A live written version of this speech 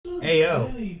Hey,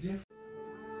 yo.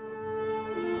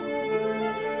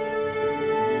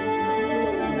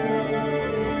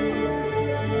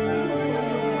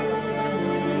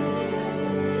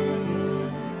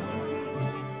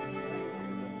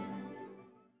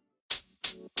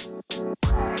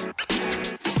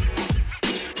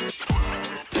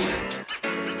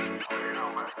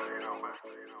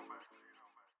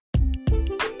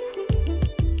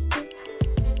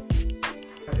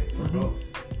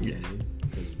 Yeah.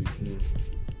 Because we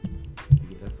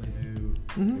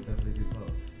can definitely do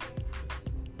both.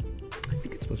 I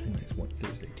think it's supposed to be nice one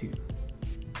Thursday too.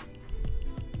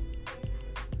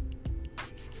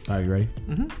 All right, you ready?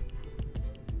 Mm-hmm.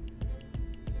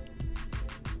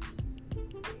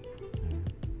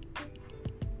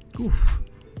 Oof.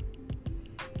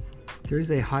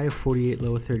 Thursday high of 48,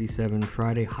 low of 37.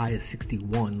 Friday high of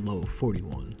 61, low of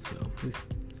 41. So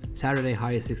Saturday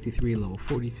high of 63, low of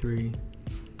 43.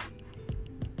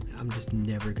 I'm just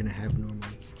never gonna have normal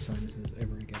sinuses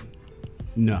ever again.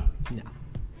 No. No.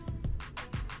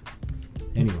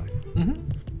 Anyway.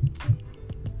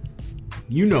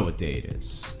 You know what day it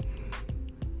is.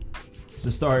 It's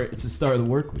the start of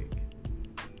the work week.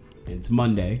 And it's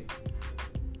Monday.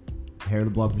 Hair of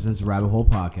the Block presents the Rabbit Hole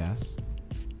Podcast.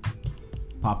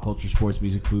 Pop culture, sports,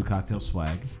 music, food, cocktail,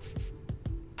 swag.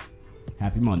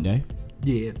 Happy Monday.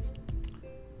 Yeah.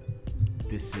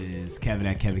 This is Kevin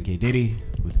at Kevin K. Diddy.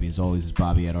 With me as always is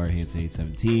Bobby at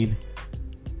RHands817.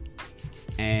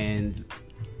 And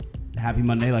happy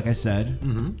Monday, like I said.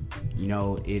 You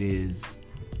know, it is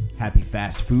Happy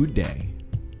Fast Food Day.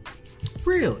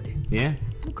 Really? Yeah.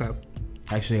 Okay.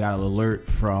 Actually, I got an alert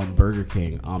from Burger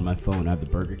King on my phone. I have the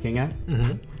Burger King app.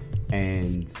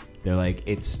 And they're like,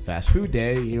 it's fast food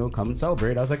day, you know, come and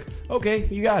celebrate. I was like, okay,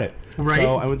 you got it. Right.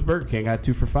 So I went to Burger King, got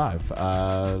 2 for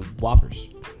 $5. Whoppers.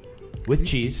 With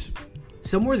cheese.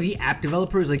 Somewhere the app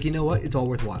developer is like, you know what? It's all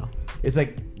worthwhile. It's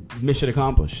like mission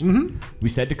accomplished. We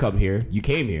said to come here. You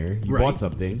came here. You Right. bought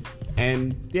something.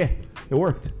 And yeah, it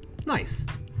worked. Nice.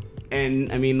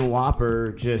 And I mean, the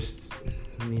Whopper it's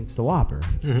the Whopper.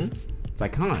 It's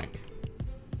iconic.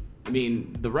 I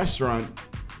mean, the restaurant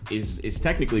is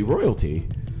technically royalty.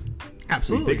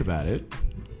 Absolutely. When you think about it.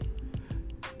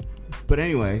 But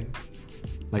anyway,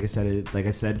 like I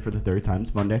said for the third time,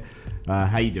 it's Monday.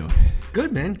 How you doing?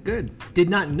 Good, man. Good. Did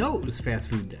not know it was fast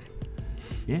food day.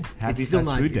 Yeah, happy It's still fast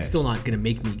not. food day. It's still not gonna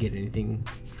make me get anything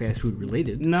fast food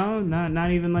related. No,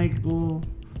 not even like little.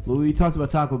 We talked about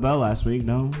Taco Bell last week.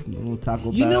 No, Taco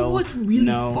Bell. You know what's really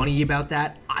no. funny about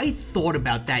that? I thought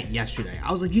about that yesterday.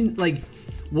 I was like,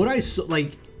 what I saw,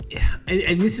 like,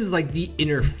 and this is like the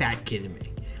inner fat kid in me.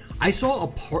 I saw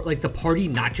the party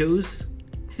nachos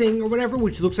thing or whatever,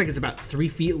 which looks like it's about 3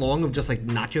 feet long of just like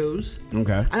nachos.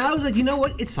 Okay. And I was like, you know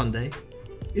what? It's Sunday.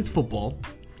 It's football.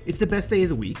 It's the best day of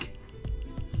the week.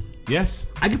 Yes.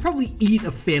 I could probably eat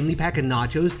a family pack of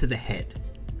nachos to the head.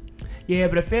 Yeah,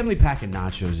 but a family pack of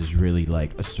nachos is really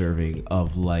like a serving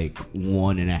of like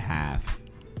 1.5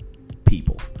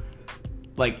 people.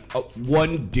 Like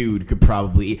one dude could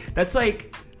probably eat. That's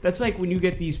like when you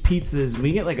get these pizzas. When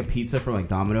you get like a pizza from like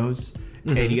Domino's,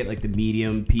 and you get like the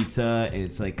medium pizza, and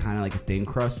it's like kind of like a thin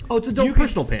crust. Oh, it's a dope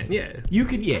personal pan. Yeah. You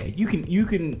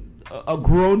can. A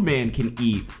grown man can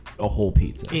eat a whole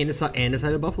pizza. And a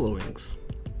side of buffalo wings.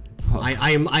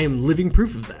 I am living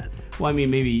proof of that. Well, I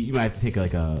mean, maybe you might have to take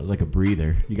like a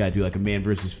breather. You gotta do like a man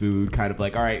versus food kind of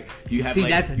like. All right, you have you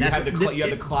have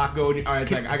the clock going. All right,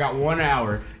 it's like I got 1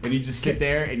 hour, and you just sit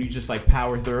there and you just like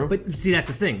power through. But see, that's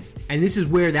the thing, and this is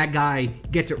where that guy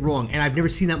gets it wrong. And I've never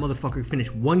seen that motherfucker finish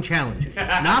one challenge.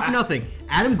 Not for nothing.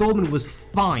 Adam Goldman was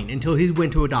fine until he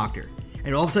went to a doctor,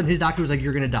 and all of a sudden his doctor was like,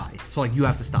 "You're gonna die," so like you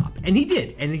have to stop, and he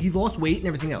did, and he lost weight and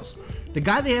everything else. The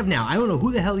guy they have now, I don't know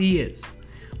who the hell he is.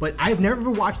 But I've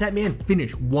never watched that man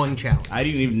finish one challenge. I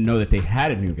didn't even know that they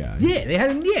had a new guy. Yeah, they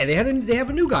have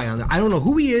a new guy on there. I don't know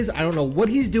who he is. I don't know what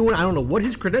he's doing. I don't know what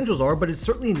his credentials are. But it's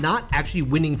certainly not actually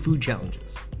winning food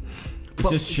challenges.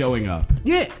 It's just showing up.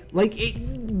 Yeah, like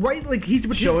he's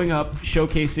showing up,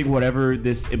 showcasing whatever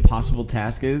this impossible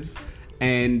task is,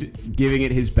 and giving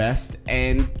it his best,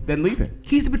 and then leaving.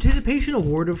 He's the participation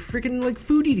award of freaking like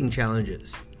food eating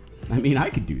challenges. I mean, I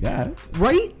could do that.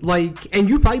 Right? Like, and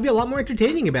you'd probably be a lot more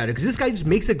entertaining about it, because this guy just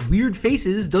makes, like, weird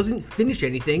faces, doesn't finish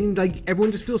anything, and, like,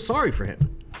 everyone just feels sorry for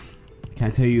him. Can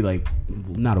I tell you, like,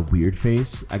 not a weird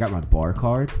face? I got my bar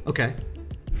card. Okay.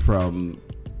 From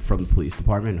the police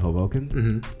department in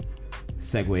Hoboken.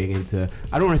 Segueing into,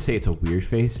 I don't want to say it's a weird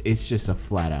face, it's just a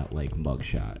flat-out, like,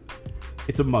 mugshot.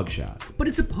 It's a mugshot. But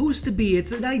it's supposed to be.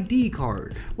 It's an ID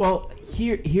card. Well,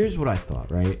 here's what I thought,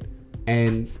 right?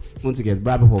 And once again,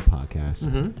 Rabbit Hole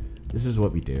Podcast. This is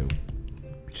what we do.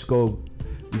 just go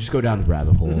down the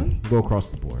rabbit hole, go across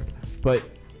the board. But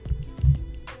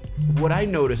what I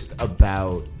noticed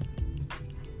about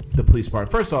the police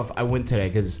department, first off, I went today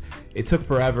because it took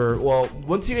forever. Well,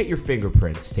 once you get your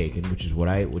fingerprints taken, which is what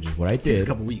I did. It's a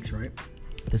couple weeks, right?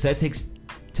 They said it takes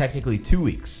technically 2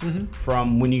 weeks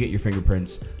from when you get your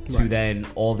fingerprints to then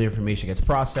all the information gets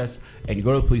processed, and you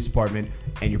go to the police department,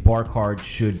 and your bar card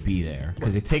should be there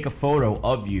because they take a photo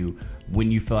of you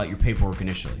when you fill out your paperwork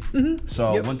initially.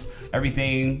 So once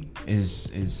everything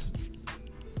is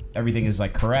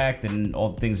like correct and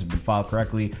all things have been filed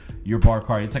correctly, your bar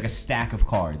card, it's like a stack of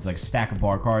cards, like a stack of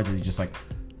bar cards, and you just like,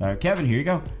 all right, Kevin, here you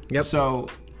go. Yep. So,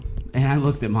 and I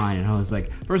looked at mine and I was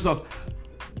like, first off,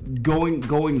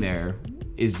 going there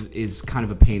is kind of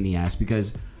a pain in the ass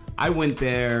because I went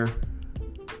there.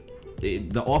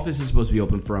 The office is supposed to be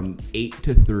open from 8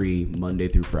 to 3 Monday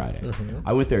through Friday.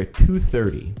 I went there at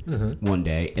 2:30 one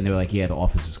day, and they were like, "Yeah, the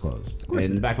office is closed." And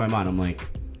in the back of my mind, I'm like,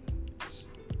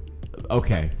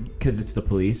 "Okay," because it's the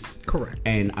police, correct?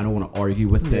 And I don't want to argue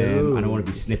with them. I don't want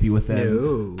to be snippy with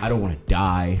them. No. I don't want to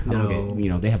die. I don't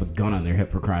get, they have a gun on their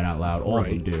hip for crying out loud. All of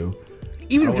them do.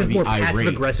 Even if just more passive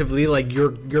aggressively, like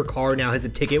your car now has a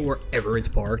ticket wherever it's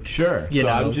parked. Sure. So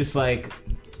I'm just like,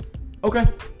 okay.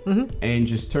 And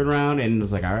just turn around and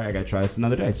was like, all right, I got to try this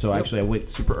another day. So actually I went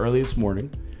super early this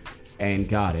morning and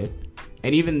got it.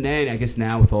 And even then, I guess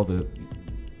now with all the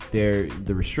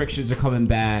restrictions are coming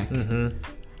back.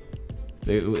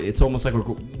 It's almost like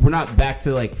we're not back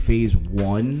to like phase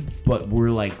 1, but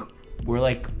we're like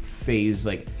phase,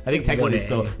 like, I think technically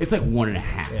still, it's like 1.5.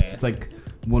 Yeah. It's like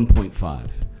 1.5.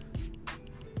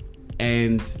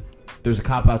 And there's a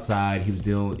cop outside.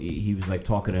 He was like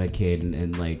talking to a kid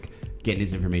and like getting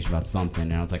his information about something.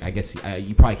 And I was like, I guess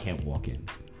you probably can't walk in.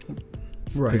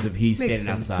 Right. Because if he's standing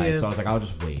outside. So I was like, I'll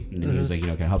just wait. And then he was like, can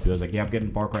I help you? I was like, yeah, I'm getting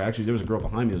a bar card. Actually, there was a girl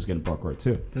behind me that was getting a bar card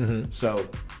too. So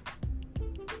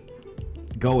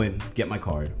go in, get my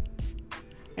card.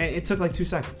 And it took like 2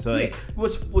 seconds. So like,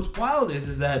 what's wild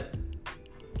is that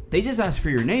they just asked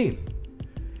for your name.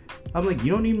 I'm like,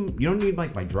 you don't need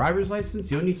like my driver's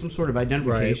license. You don't need some sort of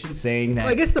identification saying that.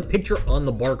 Well, I guess the picture on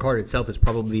the bar card itself is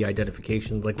probably the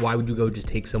identification. Like, why would you go just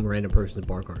take some random person's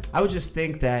bar card? I would just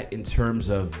think that in terms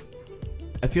of,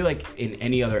 I feel like in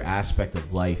any other aspect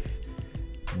of life,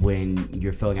 when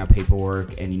you're filling out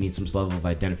paperwork and you need some level of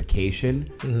identification,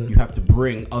 you have to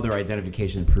bring other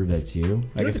identification to prove that it's you. You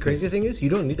know what the crazy thing is? You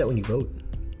don't need that when you vote.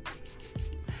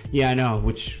 Yeah, I know.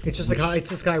 It's just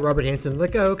this guy Robert Hanson.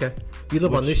 Like, oh, okay. You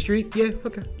live on this street? Yeah,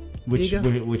 okay.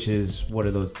 Which is one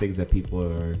of those things that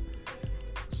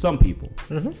some people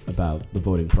about the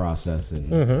voting process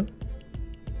and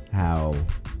how,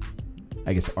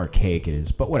 I guess, archaic it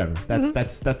is. But whatever.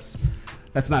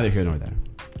 That's neither here nor there.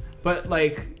 But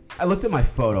like, I looked at my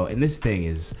photo, and this thing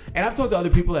is, and I've talked to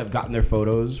other people that have gotten their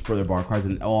photos for their bar cards,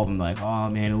 and all of them like, oh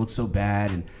man, it looks so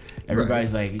bad, and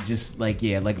everybody's like, just like,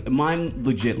 yeah, like mine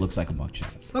legit looks like a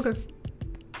mugshot. Okay.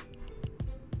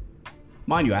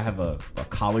 Mind you, I have a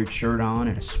collared shirt on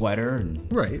and a sweater, and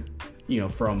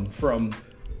from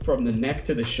the neck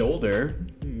to the shoulder,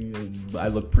 I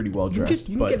look pretty well dressed.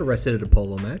 You can get arrested at a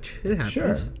polo match. It happens.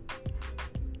 Sure.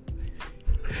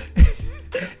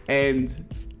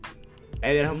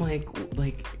 And then I'm like,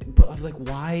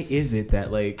 why is it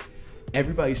that like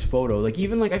everybody's photo, like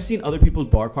even like I've seen other people's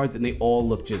bar cards and they all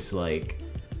look just like,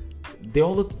 they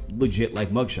all look legit like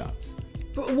mugshots.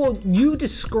 Well, you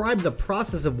described the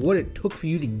process of what it took for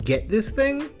you to get this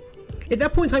thing. At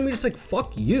that point in time, you're just like,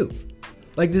 fuck you.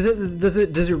 Like, does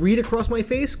it read across my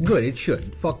face? Good, it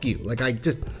should. Fuck you. Like,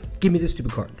 give me this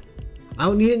stupid card. I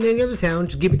don't need it in any other town.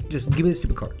 Just give me the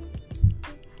stupid card.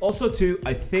 Also, too,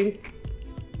 I think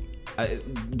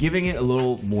giving it a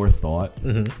little more thought,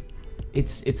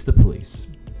 it's the police.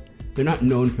 They're not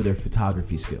known for their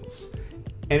photography skills.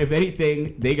 And if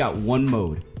anything, they got one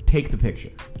mode. Take the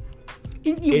picture.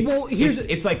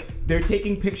 It's like they're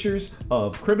taking pictures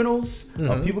of criminals,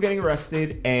 of people getting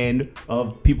arrested, and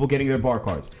of people getting their bar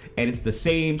cards. And it's the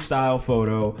same style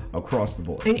photo across the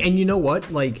board. And you know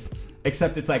what? Like,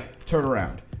 except it's like turn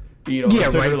around. Turn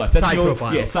to the left. That's side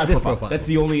profile. Yeah, side profile. That's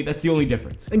the only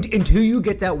difference. Until you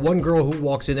get that one girl who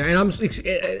walks in there, and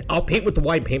I'll paint with the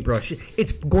wide paintbrush.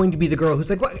 It's going to be the girl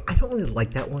who's like, well, I don't really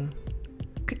like that one.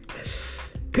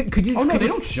 Could you? Oh no, they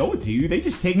don't show it to you. They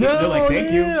just take it. They're like,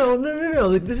 thank you. No.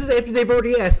 Like, this is after they've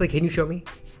already asked. Like, can you show me?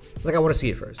 Like, I want to see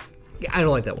it first. I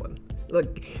don't like that one.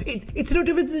 Like, it's no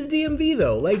different than the DMV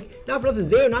though. Like, not for nothing,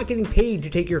 they're not getting paid to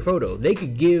take your photo. They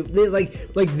could give, like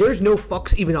there's no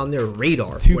fucks even on their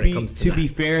radar when it comes to that. To be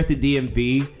fair, at the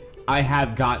DMV, I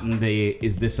have gotten the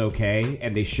 "is this okay?"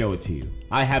 and they show it to you.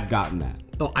 I have gotten that.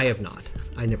 Oh, I have not.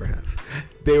 I never have.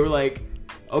 They were like,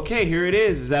 okay, here it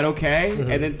is. Is that okay?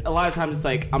 And then a lot of times it's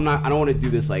like, I don't want to do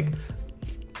this like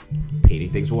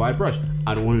painting things with a wide brush.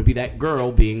 I don't want to be that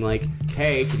girl being like,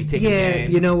 hey, can you take it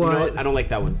again? You know what? I don't like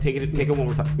that one. Take it one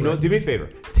more time. You know what? Do me a favor.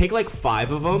 Take like 5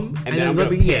 of them and then I'm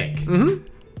going to pick. Mm-hmm.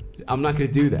 I'm not going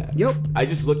to do that. Yep. I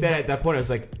just looked at it at that point. I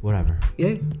was like, whatever.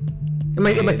 Yeah. Am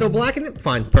I still blacking it?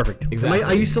 Fine. Perfect. Exactly.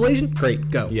 I use Silesian? Great.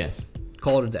 Go. Yes.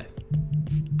 Call it a day.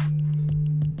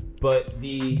 But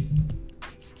it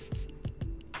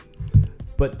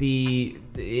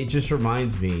just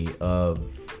reminds me of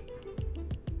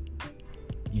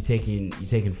you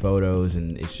taking photos,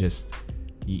 and it's just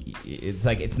it's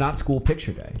like it's not school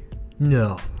picture day.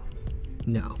 No,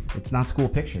 it's not school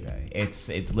picture day.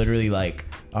 It's literally like,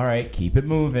 all right, keep it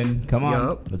moving. Come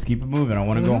on, let's keep it moving. I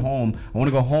want to go home. I want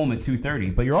to go home at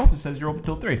 2:30, but your office says you're open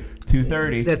till 3.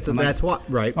 2:30. That's what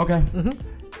right. Okay,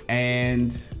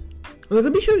 and. Well,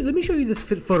 let me show you this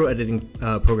photo editing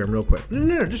program real quick.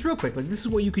 No, just real quick. Like, this is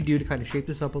what you could do to kind of shape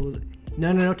this up a little.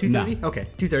 No, 2:30. No. Okay,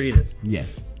 2:30 it is.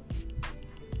 Yes.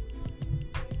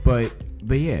 But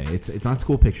yeah, it's on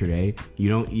school picture day. You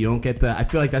don't get the. I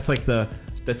feel like that's like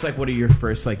one of your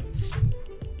first like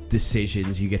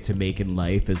decisions you get to make in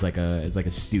life as like a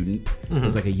student,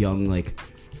 as like a young like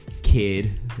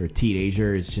kid or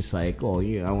teenager. It's just like, oh,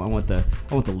 you know, I want the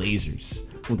lasers.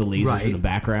 I want the lasers in the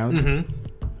background. Mm-hmm.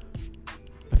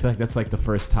 I feel like that's like the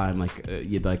first time like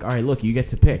you'd like, all right, look, you get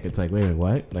to pick. It's like, wait a minute,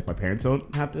 what? Like my parents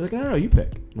don't have to. Like, no, you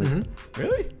pick. Like,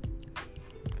 really?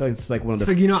 I feel like it's like one of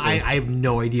the. So, I have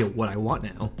no idea what I want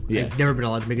now. Yes. I've never been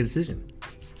allowed to make a decision.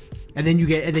 And then you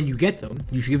get them.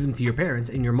 You should give them to your parents,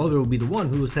 and your mother will be the one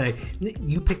who will say,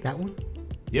 "You pick that one."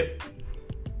 Yep.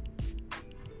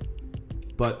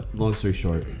 But long story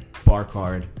short, bar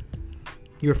card.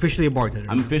 You're officially a bartender.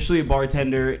 I'm officially a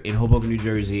bartender in Hoboken, New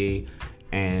Jersey.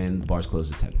 And the bars close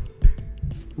at 10.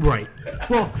 Right.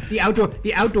 Well, the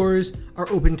outdoors are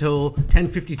open till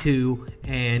 10:52,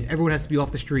 and everyone has to be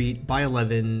off the street by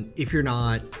 11. If you're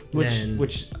not,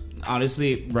 which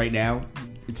honestly, right now,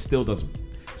 it still doesn't.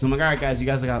 So I'm like, all right, guys, you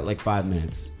guys got like 5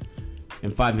 minutes,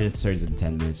 and 5 minutes turns into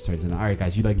 10 minutes, turns into all right,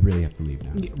 guys, you like really have to leave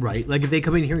now. Right. Like if they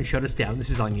come in here and shut us down, this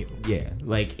is on you. Yeah.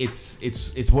 Like it's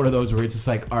one of those where it's just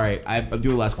like, all right, I'm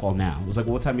doing a last call now. It was like,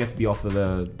 well, what time do you have to be off of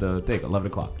the thing? 11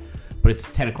 o'clock. But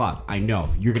it's 10 o'clock. I know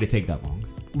you're gonna take that long.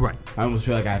 Right. I almost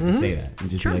feel like I have to say that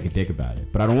and just be like a dick about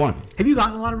it, but I don't want it. Have you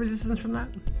gotten a lot of resistance from that?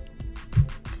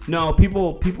 No,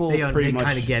 people they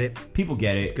kind of get it. People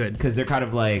get it. Good. Because they're kind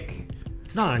of like,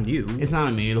 it's not on you. It's not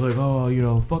on me. They're like,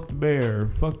 oh, fuck the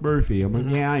bear, fuck Murphy. I'm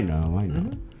like, yeah, I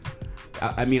know.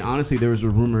 I mean, honestly, there was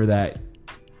a rumor that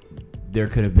there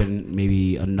could have been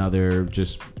maybe another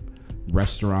just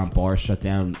restaurant bar shut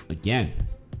down again.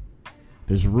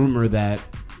 There's a rumor that.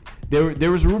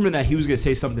 There was a rumor that he was going to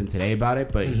say something today about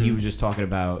it, but he was just talking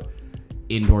about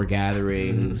indoor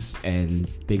gatherings and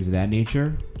things of that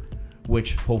nature,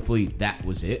 which hopefully that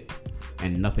was it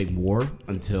and nothing more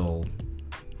until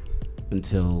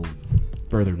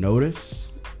further notice.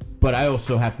 But you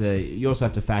also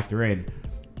have to factor in,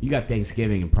 you got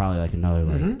Thanksgiving in probably like another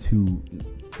like 2,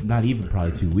 not even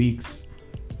probably 2 weeks.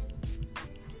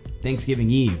 Thanksgiving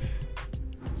Eve.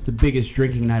 It's the biggest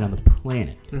drinking night on the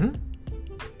planet.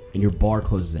 And your bar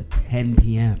closes at 10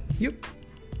 p.m. Yep.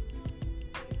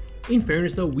 In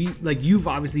fairness, though, you've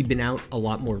obviously been out a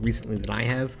lot more recently than I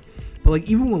have. But like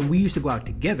even when we used to go out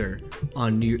together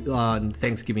on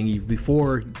Thanksgiving Eve,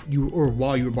 before you or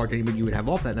while you were bartending, but you would have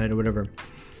off that night or whatever.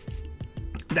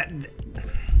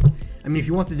 I mean, if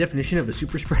you want the definition of a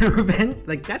super spreader event,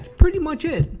 like that's pretty much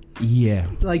it. Yeah.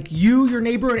 Like you, your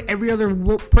neighbor, and every other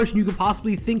person you could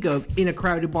possibly think of in a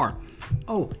crowded bar.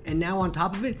 Oh, and now on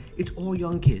top of it, it's all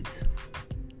young kids.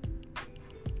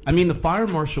 I mean, the fire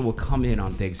marshal will come in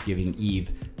on Thanksgiving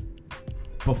Eve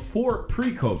before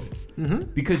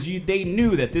pre-COVID because they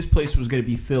knew that this place was going to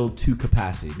be filled to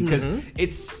capacity because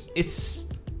it's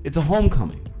a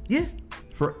homecoming. Yeah.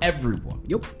 For everyone.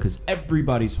 Yep. Because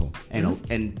everybody's home.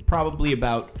 And probably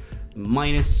about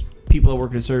minus people that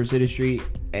work in the service industry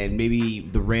and maybe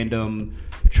the random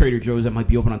Trader Joe's that might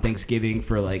be open on Thanksgiving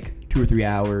for like 2 or 3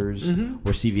 hours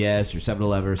or CVS or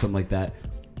 7-Eleven or something like that.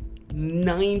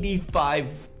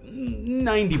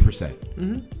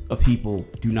 90% of people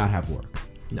do not have work.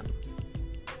 No.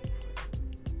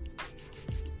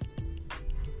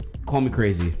 Call me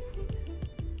crazy.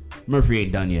 Murphy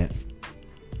ain't done yet.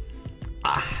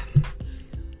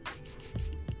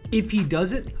 If he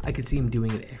does it, I could see him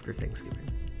doing it after Thanksgiving.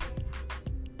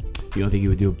 You don't think he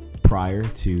would do it prior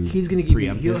to? He's going to give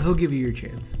you. He'll give you your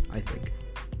chance. I think.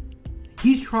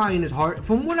 He's trying his hard.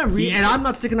 From what I'm reading, and I'm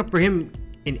not sticking up for him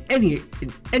in any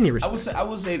respect. I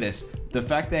will say this: the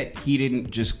fact that he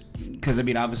didn't just, because I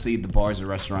mean, obviously the bars and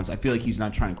restaurants, I feel like he's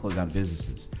not trying to close down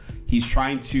businesses. He's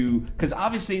trying to, because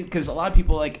a lot of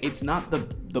people, like, it's not the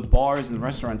bars and the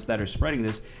restaurants that are spreading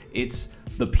this. It's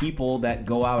the people that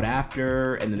go out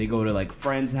after, and then they go to like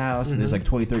friend's house, and there's like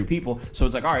 20, 30 people. So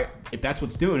it's like, all right, if that's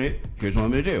what's doing it, here's what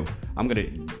I'm gonna do.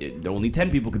 Only 10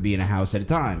 people could be in a house at a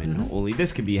time, and only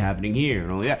this could be happening here,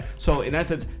 and only that. So in that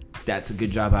sense, that's a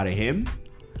good job out of him.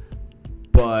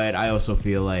 But I also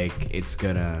feel like it's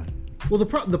gonna. Well, the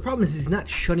problem is he's not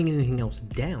shutting anything else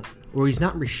down, or he's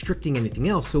not restricting anything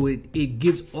else, so it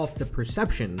gives off the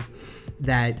perception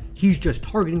that he's just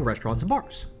targeting restaurants and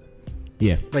bars.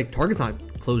 Yeah. Like, Target's not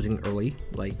closing early.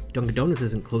 Like, Dunkin' Donuts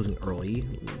isn't closing early.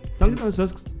 Dunkin' Donuts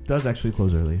does actually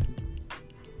close early.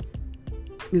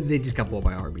 They just got bought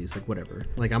by Arby's. Like, whatever.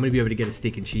 Like, I'm going to be able to get a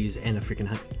steak and cheese and a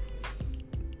freaking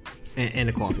and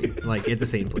a coffee. Like, at the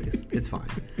same place. It's fine.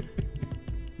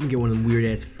 I'm going to get one of them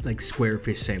weird-ass, like, square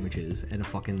fish sandwiches and a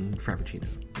fucking Frappuccino.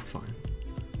 It's fine.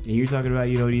 And you're talking about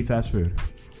you don't eat fast food.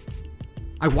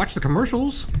 I watch the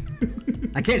commercials.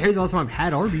 I can't tell you the last time I've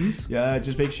had Arby's. Yeah,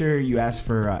 just make sure you ask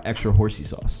for extra horsey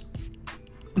sauce.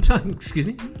 I'm sorry, excuse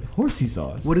me? Horsey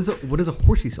sauce. What is a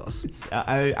horsey sauce? It's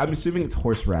I'm assuming it's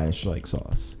horseradish like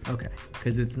sauce. Okay,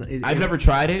 because I've never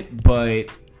tried it, but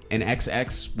an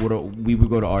we would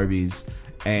go to Arby's,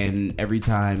 and every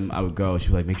time I would go,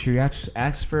 she would like, make sure you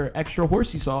ask for extra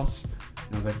horsey sauce.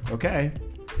 And I was like, okay,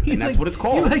 and that's what it's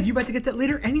called. You about to get that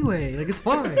later anyway. Like, it's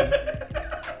fine.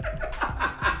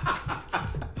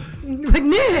 Like,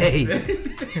 nay.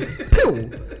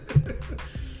 Pooh.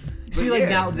 See, like,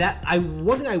 now that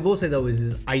one thing I will say though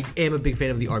is I am a big fan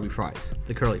of the Arby fries,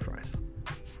 the curly fries.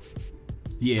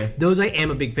 Yeah, those I am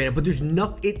a big fan of, but there's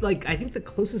nothing. I think the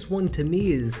closest one to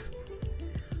me is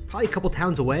probably a couple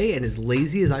towns away. And as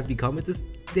lazy as I've become at this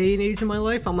day and age in my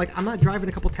life, I'm like, I'm not driving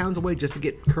a couple towns away just to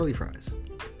get curly fries.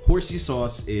 Horsey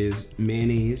sauce is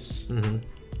mayonnaise,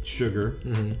 sugar,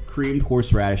 creamed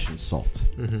horseradish, and salt.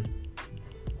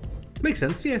 Makes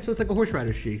sense, yeah. So it's like a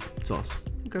horseradish sauce.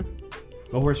 Okay.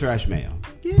 A horseradish mayo.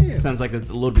 Yeah. Sounds like a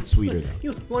little bit sweeter though.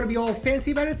 You want to be all fancy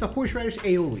about it? It's a horseradish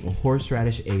aioli. A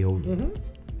horseradish aioli.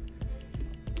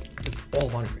 Just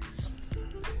all on your face.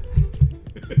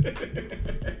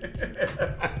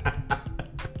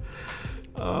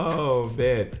 Oh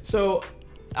man. So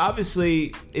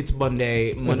obviously it's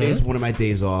Monday. Monday is one of my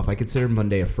days off. I consider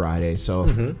Monday a Friday, so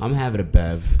I'm having a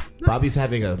bev. Nice. Bobby's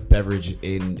having a beverage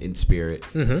in spirit.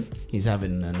 He's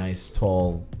having a nice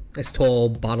tall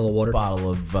bottle of water. Bottle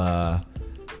of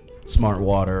Smart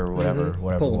Water or whatever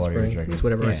Poland water Spring. you're drinking. It's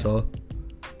whatever I saw.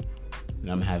 And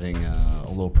I'm having a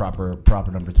little proper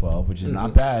number 12, which is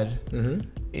not bad.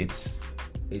 It's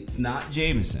not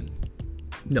Jameson.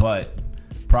 No. But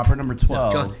proper number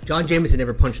 12. No, John Jameson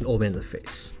never punched an old man in the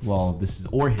face. Well,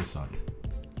 or his son.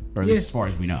 Or at least as far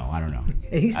as we know. I don't know.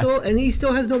 And he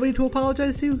still has nobody to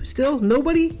apologize to? Still?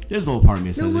 Nobody? There's a little part of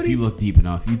me that says if you look deep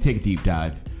enough, you take a deep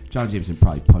dive, John Jameson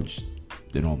probably punched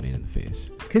an old man in the face.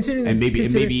 And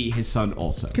maybe his son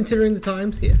also. Considering the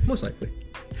times, yeah, most likely.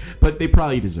 But they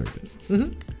probably deserve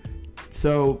it.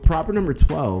 So proper number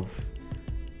 12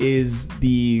 is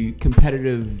the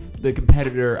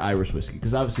competitor Irish whiskey,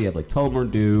 because obviously you have like Tullamore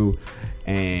Dew,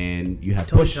 and you have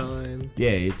Time.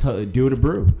 Yeah, Dew and a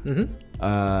brew.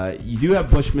 You do have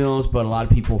Bushmills, but a lot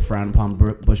of people frown upon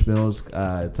Bushmills.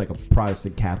 It's like a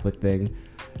Protestant Catholic thing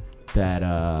that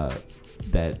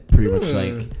pretty much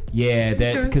like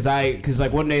because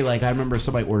like one day like I remember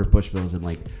somebody ordered Bushmills, and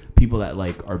like people that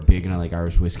like are big into like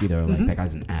Irish whiskey, they're like, that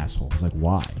guy's an asshole. I was like,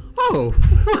 why? Oh,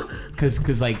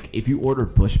 because like if you order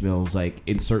Bushmills like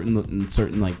in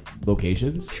certain like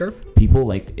locations, sure, people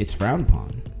like it's frowned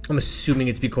upon. I'm assuming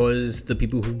it's because the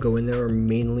people who go in there are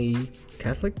mainly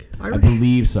Catholic Irish. I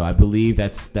believe so. I believe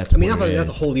that's. I mean, I thought that's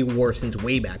a holy war since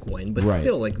way back when, but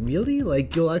still, like, really,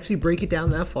 like you'll actually break it down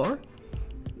that far?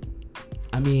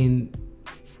 I mean,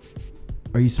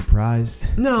 are you surprised?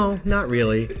 No, not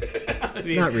really.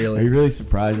 Not really. Are you really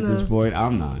surprised at this point?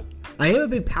 I'm not. I am a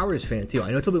big Powers fan too. I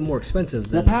know it's a little bit more expensive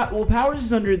than. Well, Powers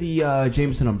is under the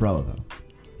Jameson umbrella, though.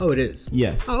 Oh, it is.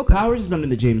 Yeah. Oh, okay. Powers is under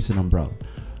the Jameson umbrella.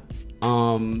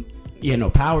 Yeah,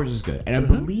 no, Powers is good, and I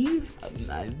believe.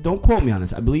 Don't quote me on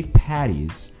this. I believe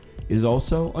Patty's is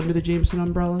also under the Jameson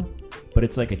umbrella, but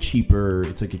it's like a cheaper.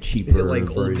 Is it like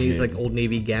version. Old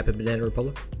Navy, Gap, and Banana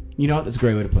Republic? You know what? That's a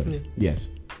great way to put it. Yeah. Yes.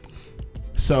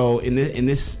 So in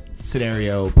this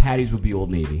scenario, Patty's would be Old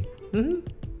Navy.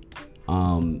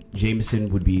 Jameson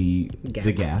would be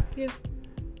the Gap. Yeah.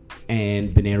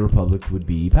 And Banana Republic would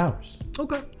be Powers.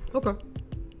 Okay.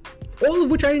 All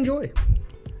of which I enjoy.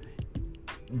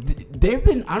 they've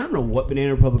been, I don't know what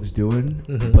Banana Republic's doing,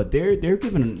 but they're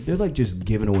like just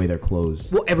giving away their clothes.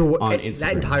 Well, everyone on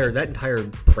Instagram. that entire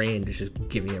brand is just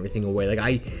giving everything away.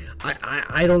 Like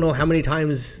I don't know how many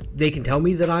times they can tell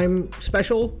me that I'm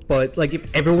special, but like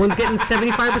if everyone's getting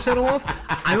 75% off,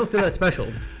 I don't feel that special.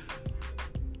 And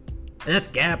that's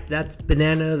Gap, that's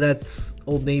Banana, that's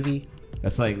Old Navy.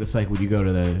 That's like when you go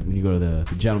to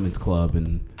the gentleman's club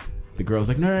and the girl's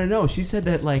like, no. She said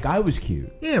that like I was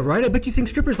cute. Yeah, right. I bet you think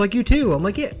strippers like you too. I'm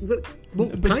like, yeah, well,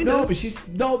 kind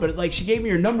of. But like she gave me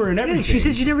her number and everything. Yeah, she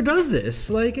says she never does this.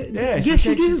 Like, yeah, yes,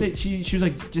 you do. She was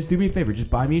like, just do me a favor,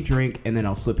 just buy me a drink and then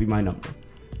I'll slip you my number.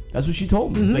 That's what she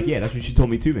told me. It's like, yeah, that's what she told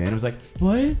me too, man. I was like,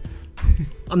 what?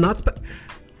 I'm not.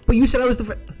 But you said I was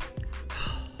the.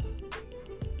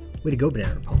 Way to go,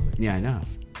 Banana Republic. Yeah, I know.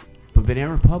 But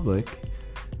Banana Republic,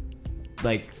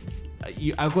 like.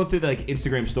 I'll go through the, like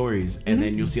Instagram stories and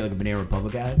then you'll see like a Banana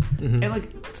Republic ad and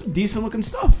like some decent looking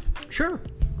stuff. Sure.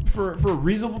 For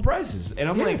reasonable prices. And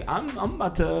I'm like, I'm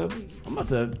about to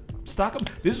stock up.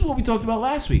 This is what we talked about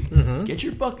last week. Get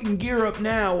your fucking gear up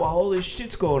now while all this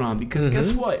shit's going on because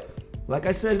guess what? Like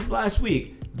I said last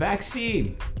week,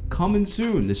 vaccine coming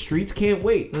soon. The streets can't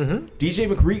wait. DJ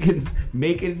McRegan's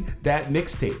making that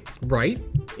mixtape. Right.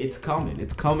 It's coming.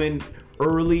 It's coming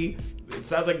early. It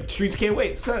sounds like streets can't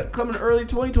wait. It's coming early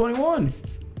 2021.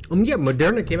 Yeah,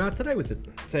 Moderna came out today with it,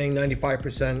 saying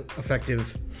 95%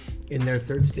 effective in their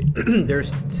their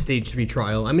stage 3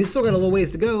 trial. I mean, it's still got a little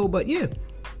ways to go, but yeah.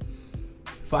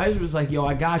 Pfizer was like, "Yo,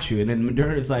 I got you," and then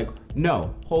Moderna's like,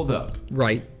 "No, hold up,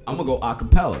 right? I'm gonna go a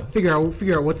cappella." Figure out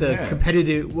what the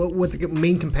competitive, what the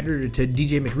main competitor to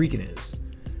DJ McRegan is.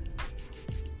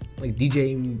 Like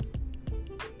DJ.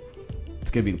 It's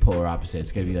gonna be the polar opposite.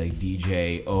 It's gonna be like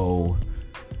DJ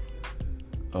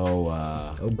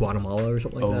Guatemala or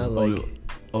something like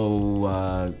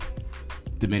that.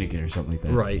 Dominican or something like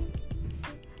that. Right.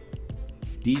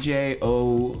 DJ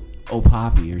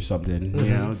Poppy or something.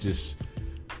 You know, just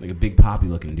like a big poppy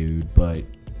looking dude, but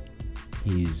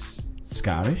he's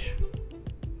Scottish.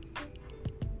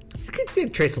 You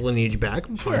could trace the lineage back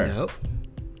and find out.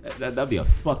 That'd be a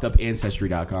fucked up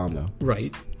Ancestry.com though.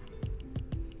 Right.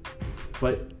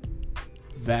 But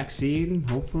vaccine,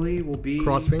 hopefully, will be...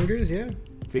 Cross fingers, yeah.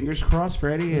 Fingers crossed,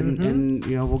 Freddie, and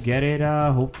you know, we'll get it,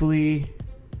 hopefully,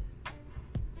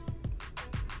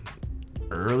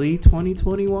 early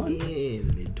 2021? Yeah,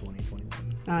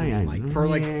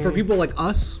 mid-2021. For people like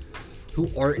us, who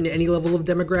aren't in any level of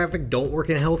demographic, don't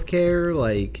work in healthcare,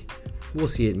 like, we'll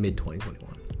see it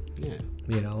mid-2021. Yeah.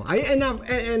 You know,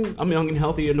 I'm young and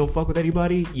healthy and don't fuck with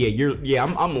anybody.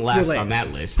 I'm last on that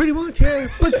list. Pretty much, yeah.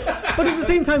 But at the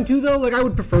same time too, though, like I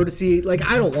would prefer to see, like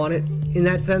I don't want it in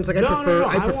that sense. Like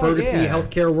I prefer to see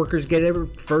healthcare workers get it. I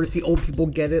prefer to see old people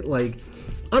get it. Like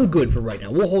I'm good for right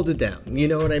now. We'll hold it down. You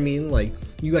know what I mean? Like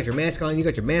you got your mask on. You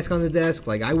got your mask on the desk.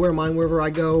 Like I wear mine wherever I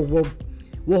go. We'll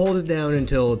hold it down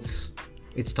until it's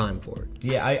time for it.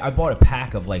 Yeah, I bought a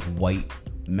pack of like white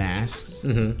masks.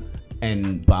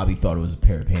 And Bobby thought it was a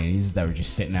pair of panties that were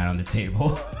just sitting out on the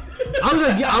table.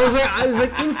 I was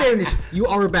like, in fairness, you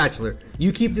are a bachelor.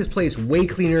 You keep this place way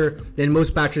cleaner than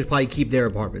most bachelors probably keep their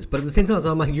apartments. But at the same time,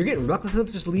 I'm like, you're getting reckless enough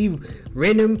to just leave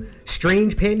random,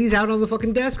 strange panties out on the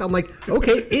fucking desk? I'm like,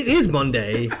 okay, it is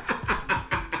Monday.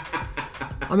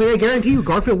 I mean, I guarantee you,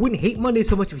 Garfield wouldn't hate Monday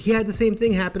so much if he had the same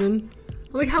thing happening.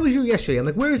 I'm like, how was you yesterday? I'm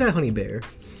like, where is that honey bear?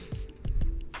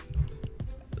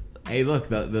 Hey, look,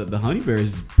 the honey bear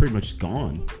is pretty much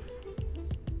gone.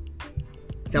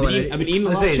 I've been eating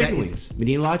a lot of chicken wings. Been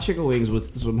eating a lot of chicken wings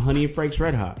with some Honey and Frank's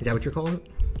Red Hot. Is that what you're calling it?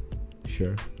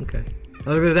 Sure. Okay.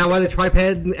 Is that why the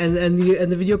tripod and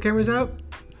the video camera's out?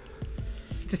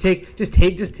 Just take.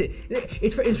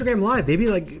 It's for Instagram Live, baby.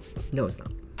 Like, no, it's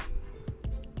not.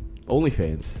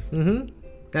 OnlyFans.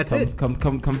 That's it. Come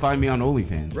find me on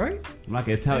OnlyFans. Right. I'm not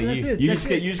gonna tell you. You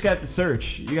just got to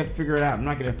search. You got to figure it out. I'm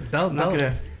not gonna.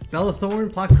 Bella Thorne,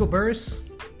 Plaxico Burress,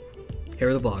 hair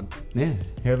of the blog. Yeah,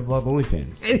 hair of the blog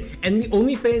OnlyFans. And the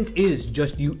OnlyFans is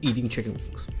just you eating chicken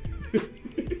wings.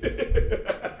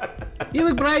 You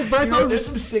look bright, but there's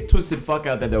some sick twisted fuck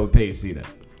out there that would pay to see that.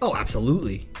 Oh,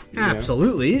 absolutely,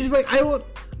 absolutely. He's like, but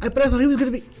I thought he was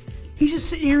gonna be. He's just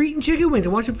sitting here eating chicken wings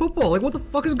and watching football. Like, what the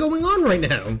fuck is going on right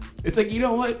now? It's like, you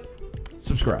know what?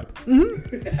 Subscribe.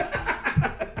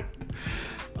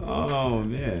 Oh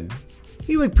man.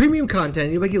 He like premium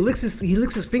content. He licks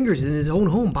his fingers in his own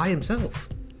home by himself.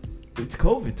 It's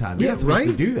COVID time. You're not supposed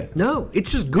to do that. No,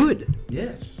 it's just good.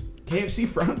 Yes. KFC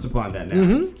frowns upon that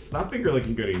now. It's not finger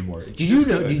licking good anymore.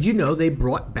 Did you know they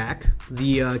brought back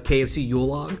the KFC Yule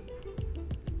log?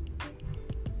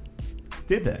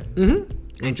 Did that? And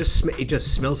it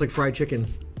just smells like fried chicken.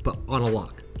 but on a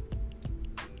lock.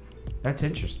 That's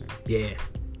interesting. Yeah.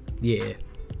 Yeah.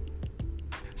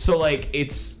 So like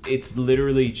it's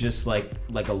literally just like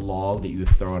a log that you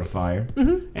throw on a fire,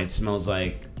 and it smells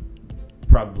like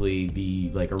probably the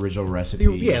like original recipe.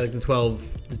 Yeah, like the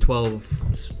 12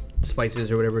 spices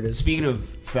or whatever it is. Speaking of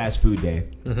fast food day,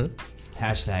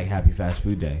 hashtag happy fast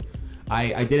food day.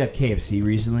 I did have KFC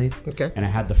recently, Okay. and I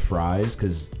had the fries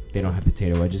because they don't have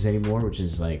potato wedges anymore, which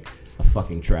is like a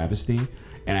fucking travesty.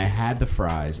 And I had the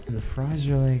fries, and the fries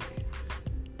are like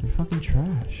they're fucking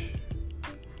trash.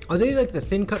 Are they like the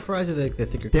thin cut fries or like the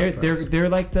thicker cut fries? They're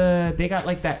like they got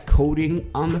like that coating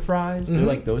on the fries. They're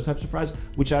like those types of fries,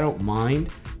 which I don't mind.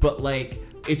 But like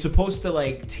it's supposed to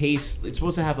like taste. It's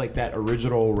supposed to have like that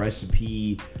original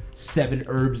recipe, 7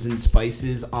 herbs and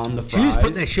spices on the fries. You just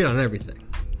put that shit on everything.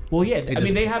 Well, yeah. I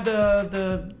mean, they have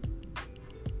the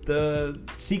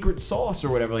secret sauce or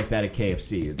whatever like that at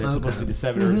KFC. That's supposed to be the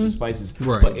 7 herbs and spices,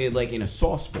 Right. but like in a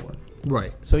sauce form.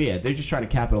 Right. So yeah, they're just trying to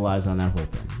capitalize on that whole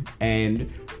thing,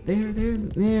 and they're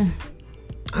yeah.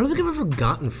 I don't think I've ever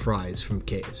gotten fries from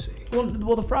KFC.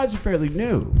 Well, the fries are fairly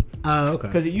new Oh, okay.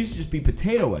 because it used to just be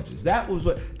potato wedges. That was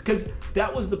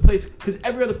that was the place because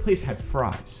every other place had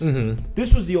fries.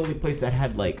 This was the only place that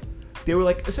had like they were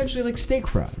like essentially like steak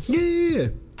fries. Yeah.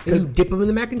 And you dip them in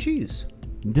the mac and cheese.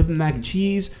 You dip them in mac and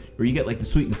cheese, or you get like the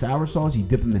sweet and sour sauce. You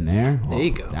dip them in there. There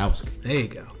you go. That was good. There you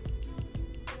go.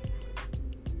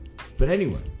 But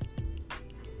anyway,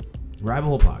 Rival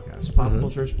Hole Podcast, pop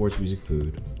culture, sports, music,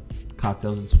 food,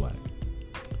 cocktails, and swag.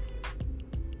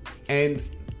 And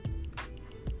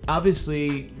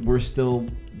obviously, we're still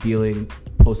dealing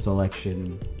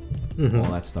post-election,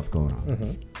 all that stuff going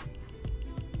on.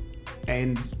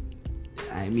 And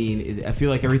I mean, I feel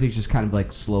like everything's just kind of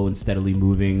like slow and steadily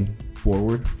moving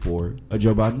forward for a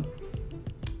Joe Biden.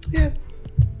 Yeah.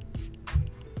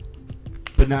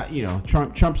 But not, you know,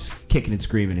 Trump's kicking and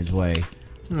screaming his way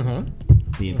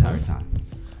the entire time.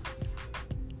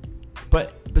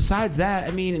 But besides that,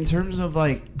 I mean, in terms of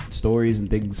like stories and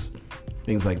things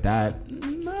like that,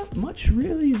 not much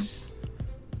really is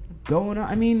going on.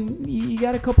 I mean, you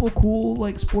got a couple of cool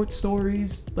like sports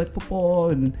stories, like football,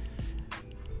 and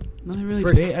nothing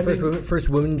really big. First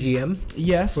women GM.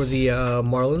 Yes. For the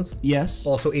Marlins. Yes.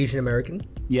 Also Asian American.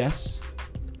 Yes.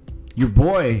 Your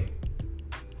boy,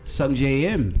 Sung J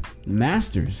M,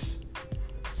 Masters,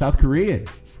 South Korean.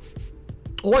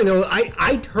 Oh, I know.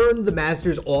 I turned the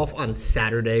Masters off on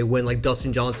Saturday when like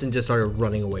Dustin Johnson just started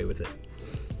running away with it.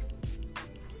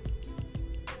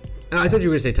 And I thought you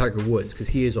were going to say Tiger Woods because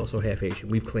he is also half Asian.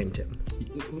 We've claimed him.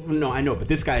 No, I know, but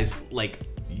this guy's like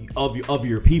of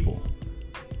your people.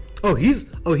 Oh, he's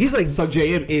like Sung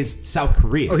J M is South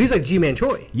Korean. Oh, he's like G-Man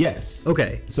Choi. Yes.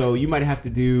 Okay. So you might have to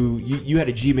do. You had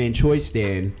a G-Man Choi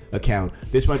Stan account.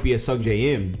 This might be a Sung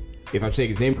J M, if I'm saying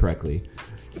his name correctly.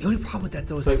 The only problem with that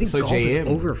though is So- I think so golf JM. is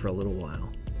over for a little while.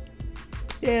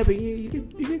 Yeah, but you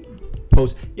could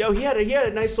post. Yo, he had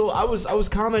a nice little. I was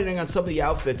commenting on some of the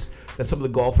outfits that some of the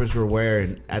golfers were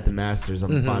wearing at the Masters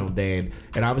on the final day,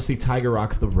 and obviously Tiger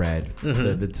rocks the red,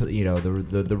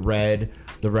 the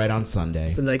red on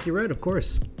Sunday. The Nike Red, of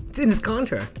course. It's in his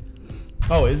contract.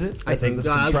 Oh, is it? I think that's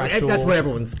contractual. that's what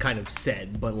everyone's kind of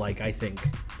said, but like I think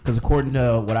Because according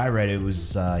to what I read, it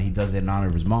was he does it in honor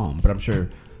of his mom. But I'm sure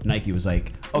Nike was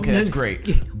like, okay, that's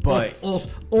great, but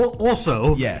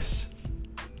also yes,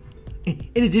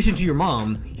 in addition to your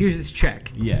mom, here's this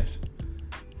check. yes.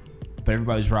 But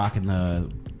everybody's rocking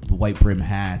the white brim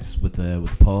hats with the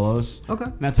polos. Okay.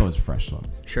 And that's always a fresh look.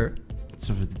 Sure. It's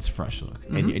a fresh look.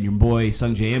 And your boy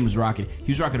Sung J M was rocking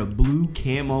a blue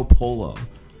camo polo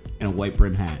and a white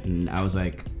brim hat, and I was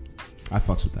like, I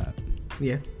fucks with that.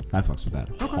 Yeah. I fucks with that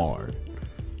hard.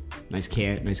 Nice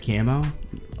camo,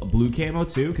 a blue camo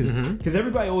too, because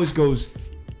everybody always goes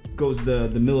the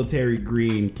military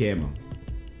green camo.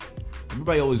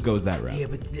 Everybody always goes that route. Yeah,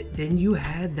 but then you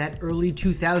had that early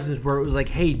 2000s where it was like,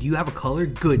 hey, do you have a color?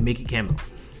 Good, make it camo.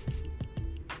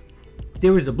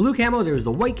 There was the blue camo, there was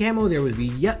the white camo, there was the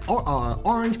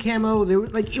orange camo. There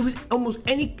was like it was almost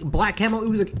any black camo. It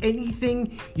was like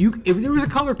anything if there was a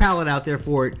color palette out there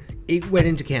for it, it went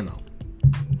into camo.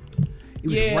 It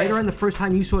was right around the first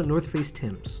time you saw North Face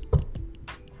Timbs.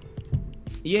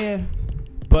 Yeah,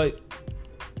 but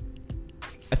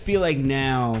I feel like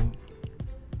now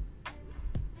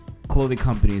clothing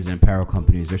companies and apparel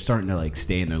companies, they're starting to like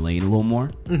stay in their lane a little more.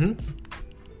 Mm-hmm.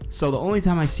 So the only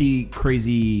time I see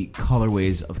crazy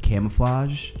colorways of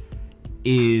camouflage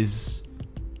is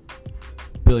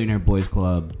Billionaire Boys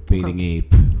Club, Bathing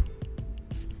Ape.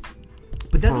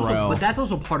 But Pharrell. that's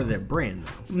also part of their brand.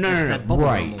 Though. No, That bubble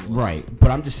gum almost. right.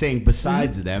 But I'm just saying,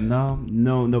 besides them, though,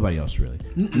 nobody else really.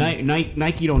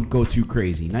 Nike don't go too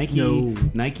crazy.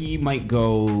 Nike might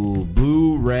go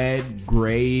blue, red,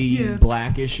 gray,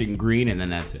 blackish, and green, and then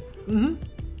that's it.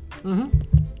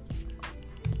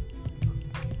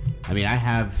 I mean, I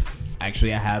have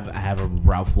a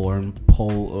Ralph Lauren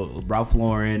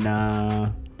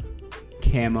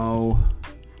camo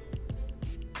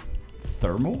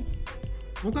thermal.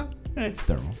 Okay. Yeah, it's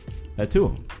thermal. Two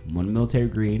of them. One military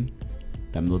green,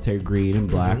 that military green and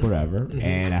black, whatever.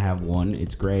 And I have one.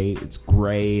 It's gray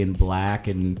and black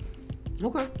and.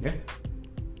 Okay. Yeah.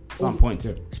 It's on point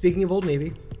too. Speaking of Old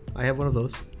Navy, I have one of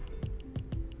those.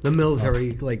 The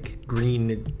military, like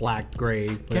green, black, gray.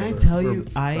 Whatever, Can I tell you,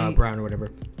 brown or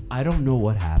whatever. I don't know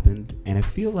what happened, and I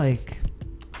feel like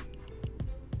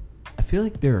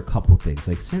there are a couple things.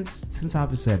 Like since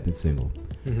obviously I've been single,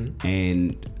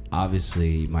 and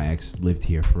obviously my ex lived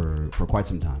here for quite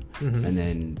some time, and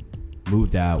then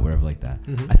moved out, whatever like that.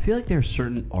 I feel like there are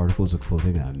certain articles of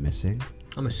clothing that I'm missing.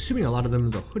 I'm assuming a lot of them are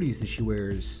the hoodies that she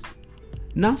wears.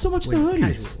 Not so much the When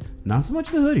it's hoodies. casual. Not so much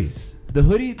the hoodies. The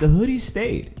hoodie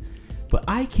stayed, but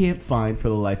I can't find for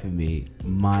the life of me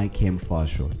my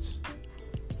camouflage shorts.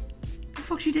 What the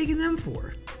fuck's she taking them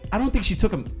for? I don't think she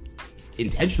took them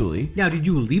intentionally. Now, did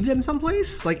you leave them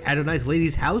someplace, like at a nice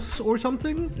lady's house or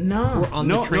something? No, Or on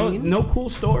the train? No cool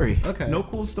story. Okay. No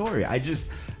cool story. I just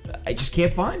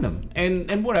can't find them.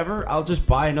 And whatever. I'll just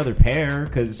buy another pair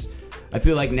because I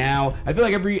feel like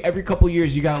every couple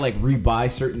years you gotta like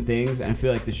rebuy certain things, and I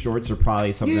feel like the shorts are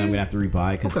probably something I'm gonna have to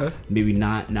rebuy because maybe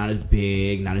not as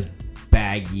big, not as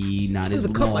baggy, not as The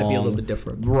long. cut might be a little bit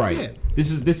different. Right. Yeah.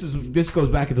 This goes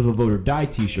back into the vote or die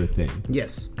T-shirt thing.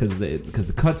 Yes. Because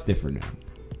the cut's different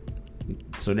now.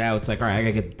 So now it's like, all right, I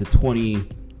gotta get the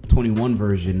 2021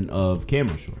 version of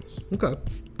camo shorts. Okay.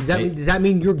 Does that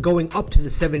mean you're going up to the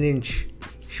 7-inch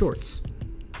shorts?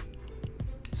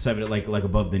 7 like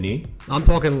above the knee. I'm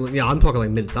talking like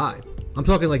mid thigh. I'm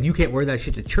talking like you can't wear that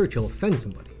shit to church. You'll offend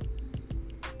somebody.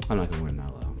 I'm not gonna wear them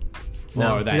that low.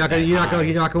 No, Or that, you're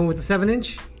not going with the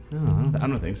 7-inch. No, I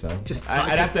don't think so.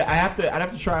 I'd have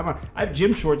to try them on. I have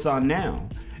gym shorts on now,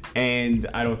 and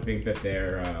I don't think that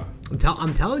they're.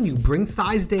 I'm telling you, bring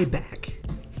Thighs Day back.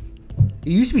 It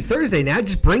used to be Thursday. Now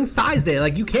just bring Thighs Day.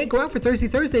 Like you can't go out for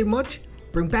Thursday much.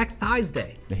 Bring back Thighs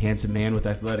Day. The handsome man with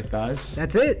athletic thighs.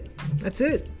 That's it.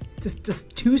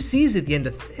 Just 2 C's at the end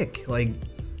of thick. Like.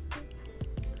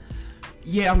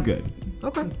 Yeah, I'm good.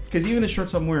 Okay. Because even the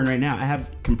shorts I'm wearing right now, I have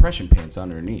compression pants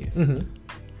underneath,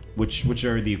 which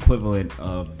are the equivalent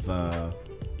of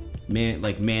man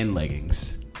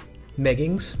leggings.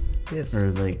 Meggings. Yes.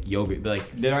 Or like yoga, I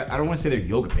don't want to say they're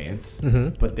yoga pants,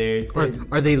 but they're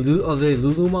Are they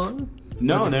Lululemon?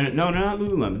 no, they're not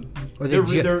Lululemon. Are they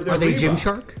Reebok.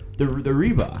 Gymshark? They're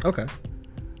Reebok. Okay.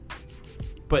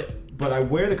 But I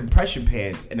wear the compression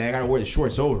pants and I gotta wear the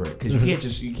shorts over it because you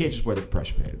can't just wear the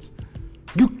compression pants.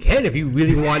 You can if you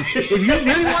really want. If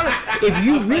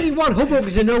you really want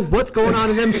Hoboken to know what's going on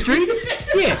in them streets,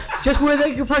 yeah, just wear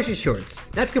the compression shorts.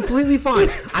 That's completely fine.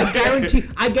 I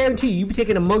guarantee you be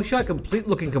taking a mugshot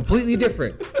looking completely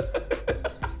different.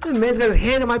 The man's got his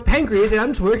hand on my pancreas and I'm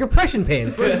just wearing compression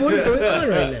pants. Like, what is going on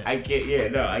right now? I can't. Yeah,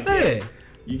 no, I can't. Hey.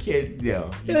 You can't. You Yeah,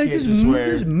 can't just wear.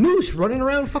 There's moose running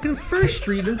around fucking First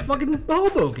Street in fucking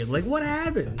Hoboken. Like, what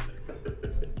happened?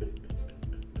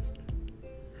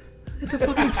 It's a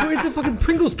fucking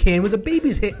Pringles can with a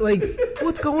baby's head. Like,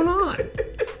 what's going on?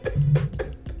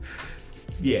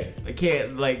 Yeah, I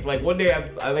can't. Like one day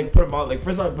I like put them on. Like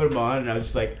first time I put them on, and I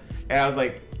was like,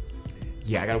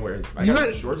 yeah, I gotta wear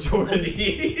shorts over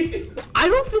these. I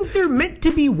don't think they're meant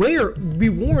to be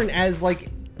worn as like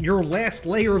your last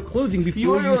layer of clothing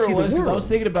before you see the world. I was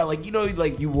thinking about like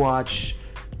you watch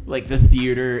like the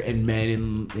theater and men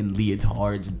in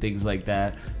leotards and things like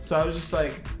that. So I was just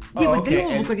like. Yeah, like they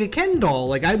don't look like a Ken doll.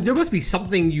 Like there must be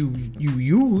something you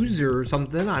use or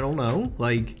something. I don't know.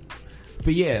 Like,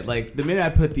 but yeah, like the minute I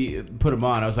put them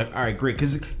on, I was like, all right, great,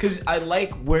 because I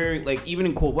like wearing like even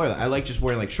in cold weather, I like just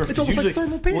wearing like shorts. It's almost like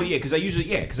thermal pants. Well, yeah, because I usually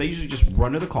just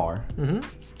run to the car,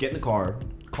 get in the car.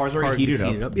 Car's already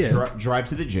heated up. Yeah. Drive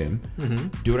to the gym,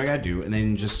 do what I gotta do, and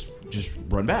then just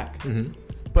run back.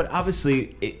 But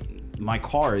obviously, my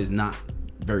car is not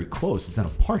very close. It's in a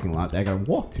parking lot that I gotta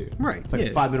walk to. Right. It's like a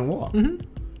 5-minute walk.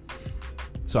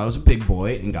 So I was a big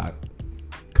boy and got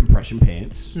compression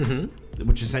pants,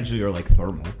 which essentially are like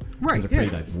thermal. Right. They're pretty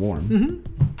like warm.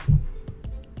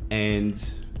 And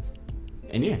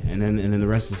yeah, and then the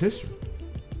rest is history.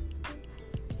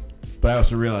 But I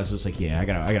also realized it was like, yeah, I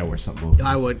gotta wear something over.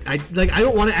 I would. I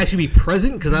don't want to actually be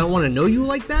present because I don't want to know you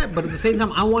like that. But at the same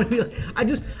time, I want to be. I'd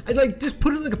just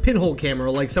put it like a pinhole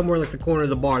camera, like somewhere like the corner of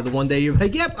the bar. The one day you're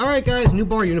like, yep, all right, guys, new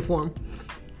bar uniform.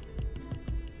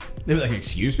 They were like,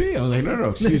 excuse me? I was like, no,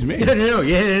 excuse me. No,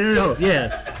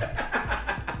 yeah.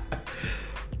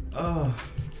 Oh,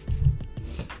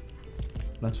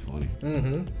 that's funny.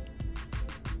 Mm-hmm.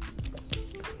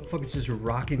 Fucking just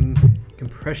rocking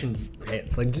compression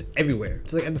pants, like just everywhere.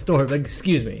 It's like at the store, like,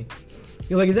 excuse me.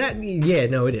 You're like, is that? Yeah,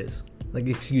 no, it is. Like,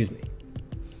 excuse me.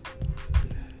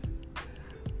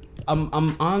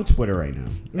 I'm on Twitter right now,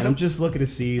 and I'm just looking to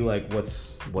see like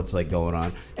what's like going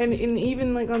on, and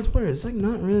even like on Twitter, it's like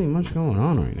not really much going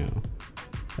on right now.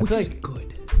 Which is like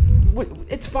good.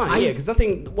 It's fine, yeah, because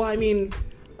nothing. Well, I mean,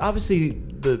 obviously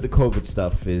the COVID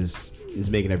stuff is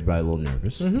making everybody a little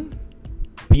nervous. Mm-hmm.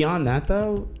 Beyond that,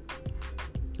 though,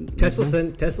 Tesla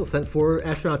sent 4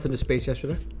 astronauts into space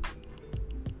yesterday.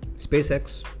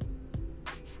 SpaceX.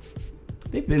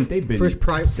 They've been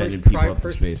sending people up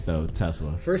to space though.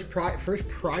 Tesla. First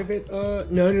private.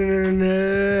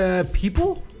 No.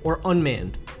 People or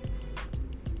unmanned?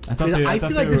 I feel like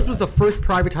this was the first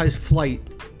privatized flight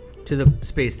to the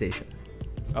space station.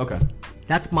 Okay.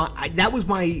 That was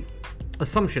my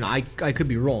assumption. I could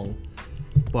be wrong,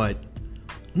 but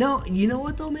no. You know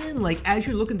what though, man? Like as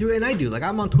you're looking through it, and I do. Like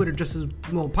I'm on Twitter just as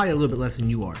well, probably a little bit less than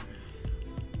you are.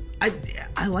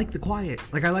 I like the quiet.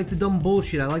 Like I like the dumb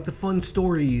bullshit. I like the fun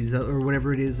stories or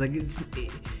whatever it is. Like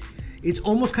it's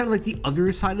almost kind of like the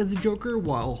other side of the Joker.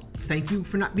 While thank you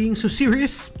for not being so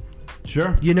serious.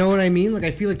 Sure. You know what I mean? Like I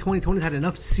feel like 2020's had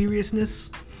enough seriousness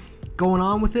going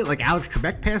on with it. Like Alex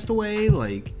Trebek passed away.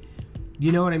 Like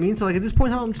you know what I mean? So like at this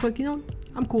point, I'm just like, you know,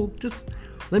 I'm cool. Just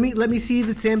let me see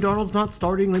that Sam Darnold's not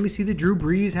starting. Let me see that Drew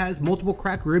Brees has multiple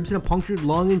cracked ribs and a punctured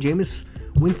lung, and Jameis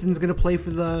Winston's gonna play for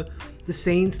the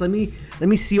Saints. Let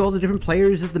me see all the different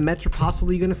players that the Mets are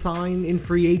possibly going to sign in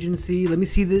free agency. Let me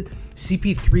see that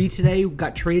CP3 today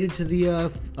got traded to the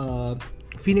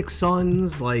Phoenix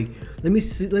Suns. Like, let me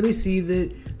see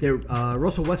that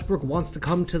Russell Westbrook wants to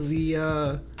come to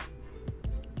the.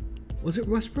 Was it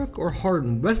Westbrook or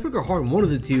Harden? Westbrook or Harden, one of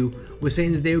the two, was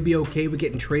saying that they would be okay with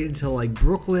getting traded to like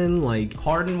Brooklyn. Like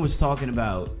Harden was talking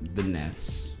about the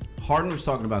Nets. Harden was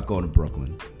talking about going to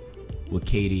Brooklyn with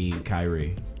KD and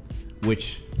Kyrie,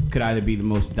 which could either be the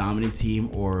most dominant team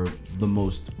or the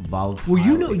most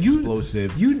volatile,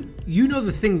 explosive. You know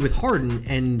the thing with Harden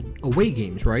and away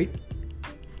games, right?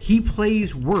 He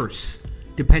plays worse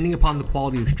depending upon the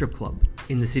quality of strip club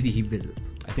in the city he visits.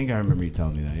 I think I remember you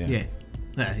telling me that. Yeah. Yeah.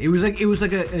 It was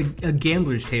like a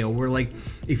gambler's tale where like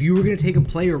if you were gonna take a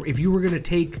player, if you were gonna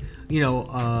take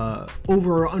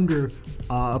over or under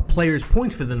a player's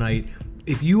points for the night.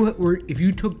 If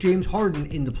you took James Harden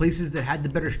in the places that had the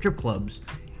better strip clubs,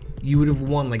 you would have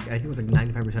won like I think it was like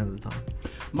 95% of the time.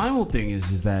 My whole thing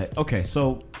is that okay,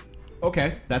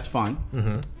 that's fine.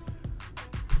 Mm-hmm.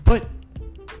 But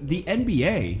the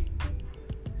NBA,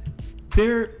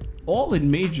 they're all in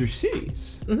major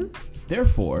cities. Mm-hmm.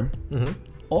 Therefore,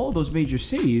 all those major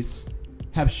cities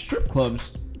have strip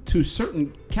clubs to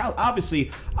certain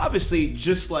obviously,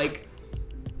 just like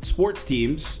sports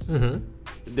teams. Mm-hmm.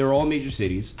 They're all major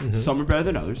cities. Mm-hmm. Some are better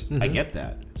than others. Mm-hmm. I get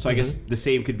that. So I guess the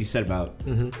same could be said about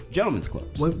gentlemen's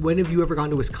clubs. When have you ever gone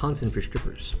to Wisconsin for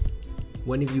strippers?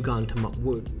 When have you gone to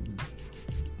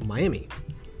Miami?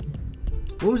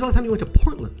 When was the last time you went to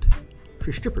Portland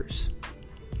for strippers?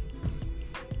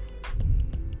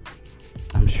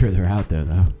 I'm sure they're out there,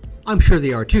 though. I'm sure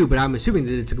they are, too, but I'm assuming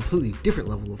that it's a completely different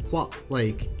level of quality.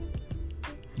 Like,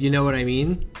 you know what I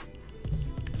mean?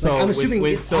 So like, I'm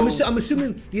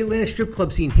assuming the Atlanta strip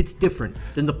club scene hits different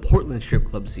than the Portland strip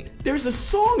club scene. There's a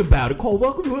song about it called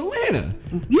 "Welcome to Atlanta."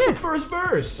 Yeah, it's the first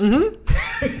verse.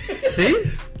 Mm-hmm.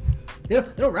 See, they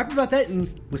don't rap about that in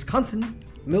Wisconsin,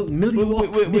 Milwaukee,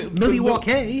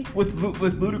 with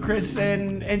Ludacris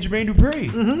and Jermaine Dupri.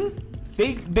 Mm-hmm.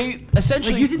 They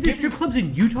essentially. Like, you think the strip clubs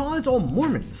in Utah? It's all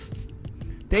Mormons.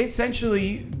 They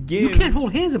essentially give... You can't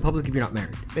hold hands in public if you're not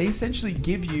married. They essentially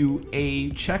give you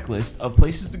a checklist of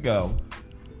places to go,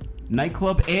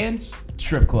 nightclub and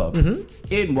strip club,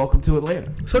 in Welcome to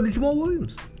Atlanta. So did Jamal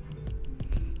Williams.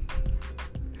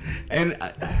 And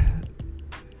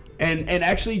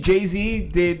actually Jay-Z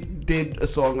did a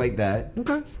song like that.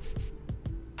 Okay.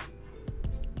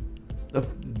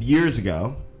 Years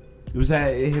ago. It was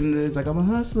that him. It's like I'm a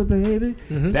hustler, baby.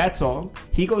 Mm-hmm. That song.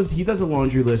 He does a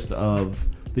laundry list of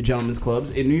the gentlemen's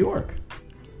clubs in New York.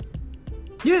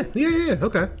 Yeah.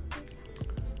 Okay.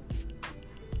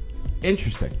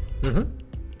 Interesting. Mm-hmm.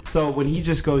 So when he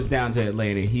just goes down to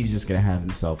Atlanta, he's just gonna have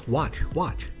himself. Watch.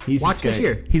 He's Watch this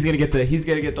year. He's gonna get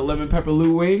the lemon pepper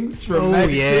Lou wings from Oh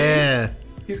Magic yeah. City.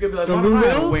 He's gonna be like, The why don't Lou I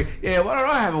have a Wills? wing? Yeah, why don't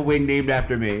I have a wing named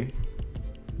after me?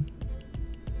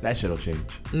 That shit'll change.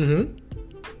 Mm-hmm.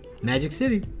 Magic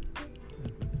City.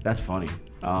 That's funny.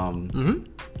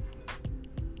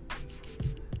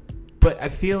 But I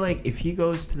feel like if he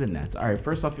goes to the Nets, all right.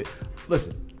 First off,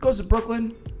 listen, goes to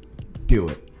Brooklyn, do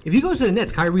it. If he goes to the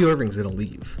Nets, Kyrie Irving's gonna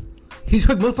leave. He's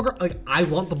like, motherfucker, like, I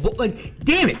want the ball. Like,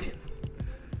 damn it.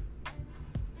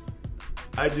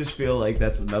 I just feel like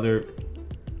that's another.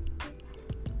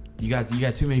 You got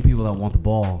too many people that want the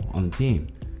ball on the team.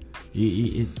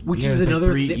 Which is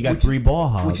another thing. You got three ball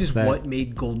hogs. Which is what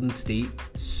made Golden State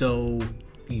so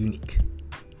unique.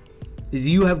 Is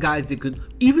you have guys that could,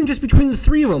 even just between the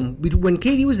three of them, when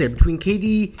KD was there, between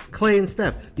KD, Clay, and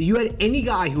Steph, that you had any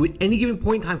guy who at any given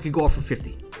point in time could go off for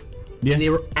 50. Yeah.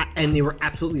 And they were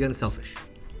absolutely unselfish.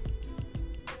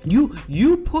 You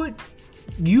put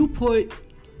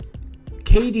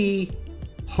KD,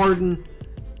 Harden,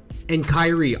 and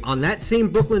Kyrie on that same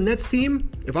Brooklyn Nets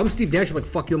team. If I'm Steve Nash, I'm like,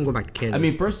 fuck you, I'm going back to Canada. I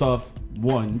mean, first off,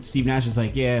 Steve Nash is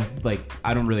like, yeah, like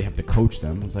I don't really have to coach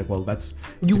them. It's like, well, that's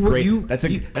a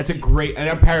great, and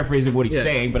I'm paraphrasing what he's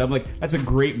saying, but I'm like, that's a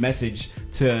great message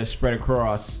to spread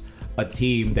across a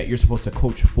team that you're supposed to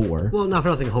coach for. Well, not for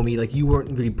nothing, homie. Like, you weren't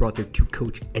really brought there to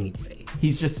coach anyway.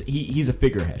 He's just he's a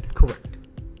figurehead. Correct.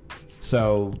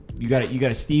 So you got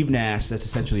a Steve Nash that's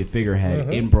essentially a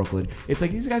figurehead in Brooklyn. It's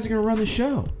like these guys are gonna run the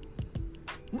show.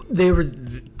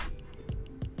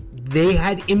 They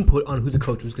had input on who the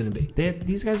coach was going to be.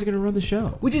 These guys are going to run the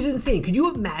show. Which is insane. Could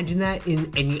you imagine that in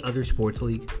any other sports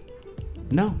league?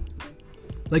 No.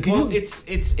 Like,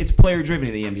 it's player driven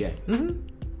in the NBA. Mm-hmm.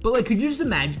 But like, could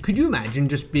you imagine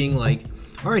just being like,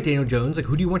 all right, Daniel Jones, like,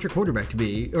 who do you want your quarterback to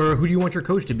be, or who do you want your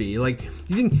coach to be? Like,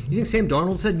 you think Sam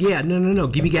Darnold said, yeah, no,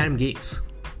 give me Adam Gates.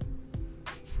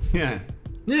 Yeah.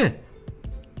 Yeah.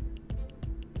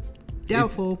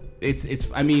 Doubtful.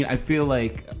 I mean, I feel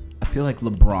like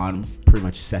LeBron pretty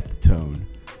much set the tone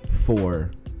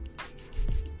for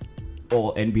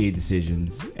all NBA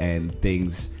decisions and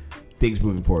things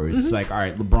moving forward. It's like, all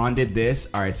right, LeBron did this.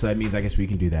 All right, so that means I guess we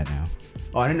can do that now.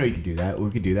 Oh, I didn't know you could do that. We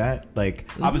could do that. Like,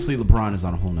 obviously, LeBron is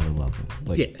on a whole nother level.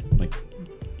 Like, yeah.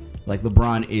 Like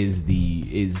LeBron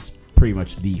is pretty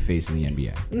much the face of the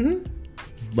NBA.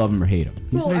 Mm-hmm. Love him or hate him,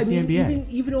 he's the face of the NBA.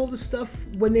 Even all the stuff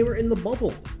when they were in the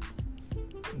bubble,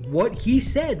 what he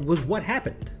said was what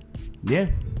happened. Yeah.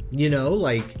 You know,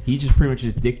 like, he just pretty much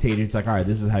just dictated. It's like, all right,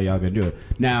 this is how y'all gonna do it.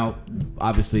 Now,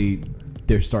 obviously,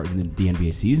 they're starting the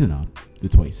NBA season up the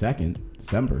 22nd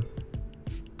December.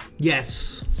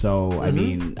 Yes. So I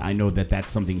mean, I know that's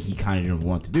something he kind of didn't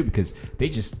want to do because they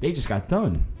just got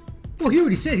done. Well, he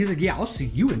already said, he was like, yeah, I'll see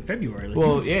you in February. Like,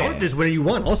 well, you can start this whenever you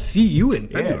want. I'll see you in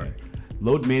February. Yeah.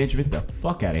 Load management the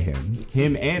fuck out of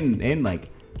him and like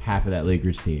half of that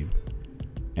Lakers team.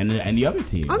 And the other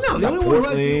team. Oh no, you got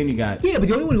Portland. You got but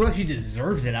the only one who actually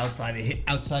deserves it outside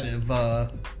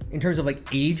of in terms of like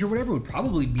age or whatever would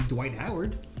probably be Dwight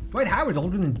Howard. Dwight Howard's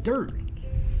older than dirt.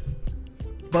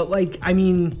 But like, I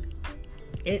mean,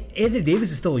 Anthony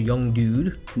Davis is still a young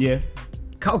dude. Yeah.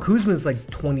 Kyle Kuzma's like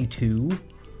 22,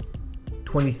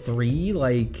 23.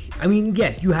 Like, I mean,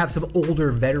 yes, you have some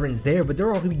older veterans there, but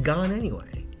they're all gonna be gone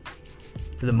anyway.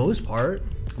 For the most part.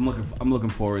 I'm looking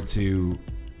forward to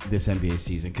this NBA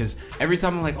season because every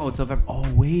time I'm like, oh, it's November. Oh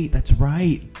wait, that's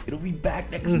right. It'll be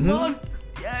back next month.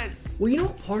 Yes. Well, you know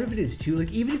what part of it is too?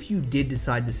 Like, even if you did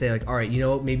decide to say like, all right, you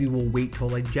know what, maybe we'll wait till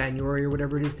like January or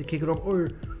whatever it is to kick it off,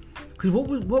 or because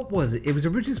what was it? It was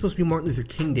originally supposed to be Martin Luther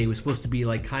King Day. It was supposed to be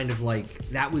like kind of like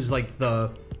that was like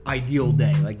the ideal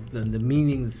day, like the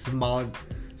meaning, the symbolic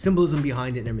symbolism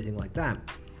behind it, and everything like that.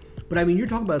 But I mean, you're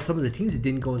talking about some of the teams that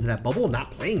didn't go into that bubble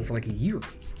not playing for like a year.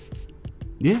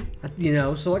 Yeah. You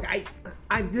know, so like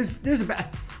there's a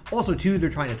bad. Also, too, they're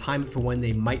trying to time it for when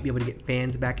they might be able to get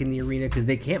fans back in the arena because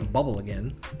they can't bubble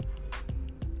again.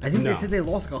 I think they said they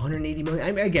lost like 180 million.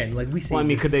 I mean, again, like we say. Well, I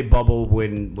mean, could they bubble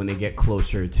when they get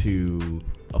closer to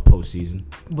a postseason?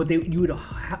 But you would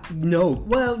no.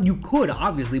 Well, you could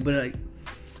obviously, but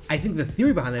I think the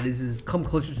theory behind that is come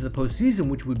closer to the postseason,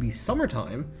 which would be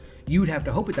summertime. You would have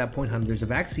to hope at that point in time there's a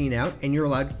vaccine out and you're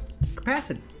allowed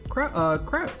capacity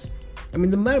crowds. I mean,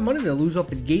 the amount of money they'll lose off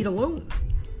the gate alone,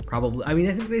 probably. I mean,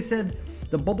 I think they said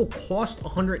the bubble cost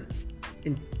 100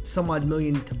 and some odd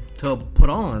million to put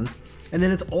on, and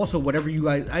then it's also whatever you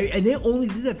guys. And they only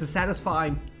did that to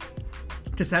satisfy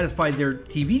their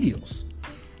TV deals.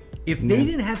 If they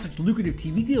didn't have such lucrative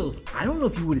TV deals, I don't know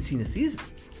if you would have seen a season.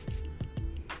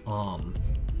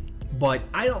 But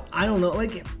I don't know.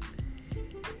 Like,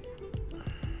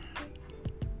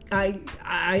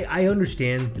 I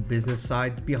understand the business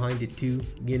side behind it too.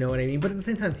 You know what I mean? But at the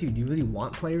same time too, do you really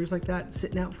want players like that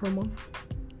sitting out for a month?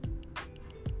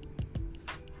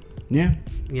 Yeah.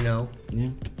 You know? Yeah.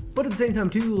 But at the same time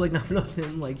too, like not for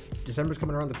nothing, like December's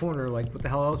coming around the corner. Like what the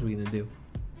hell else are we gonna do?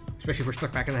 Especially if we're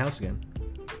stuck back in the house again.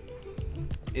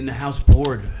 In the house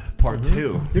board, part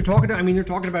 2. They're talking about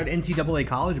NCAA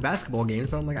college basketball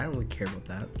games, but I'm like, I don't really care about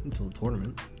that until the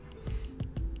tournament.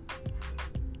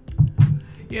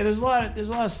 Yeah, there's a lot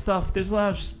of stuff.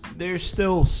 There's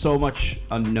still so much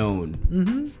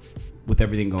unknown with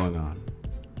everything going on.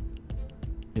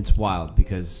 It's wild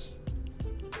because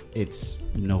it's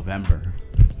November.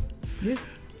 Yeah.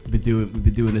 We've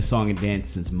been doing this song and dance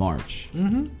since March.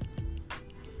 Mm-hmm.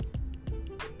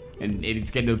 And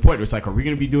it's getting to the point where it's like, are we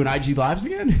going to be doing IG lives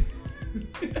again?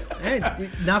 Hey,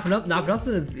 not for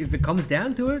nothing. If it comes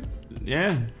down to it,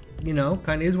 Yeah. you know,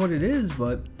 kind of is what it is.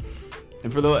 But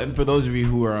And for those of you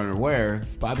who are unaware,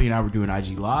 Bobby and I were doing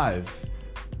IG live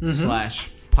 /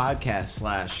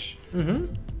 podcast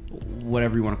 /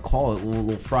 whatever you want to call it,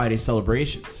 little Friday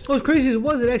celebrations. well, as crazy as it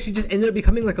was, it actually just ended up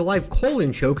becoming like a live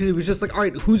call-in show because it was just like, all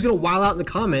right, who's gonna wild out in the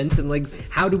comments and like,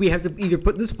 how do we have to either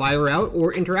put this fire out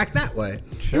or interact that way?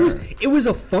 Sure. It was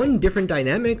a fun, different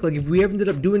dynamic. Like if we ever ended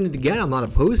up doing it again, I'm not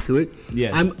opposed to it.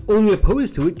 Yes. I'm only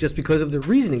opposed to it just because of the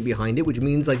reasoning behind it, which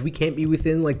means like we can't be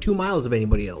within like 2 miles of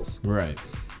anybody else. Right.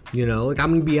 You know, like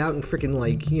I'm gonna be out in freaking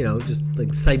like, you know, just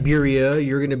like Siberia.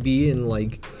 You're gonna be in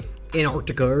like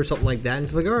Antarctica or something like that. And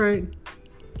it's like, all right,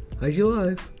 how's you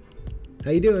live?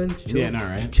 How you doing? Just chilling, Yeah, no,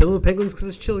 right? Just chilling with penguins because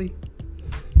it's chilly.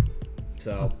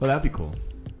 So, Well, that'd be cool.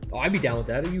 oh, I'd be down with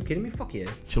that. Are you kidding me? Fuck yeah.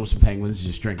 Chill with some penguins,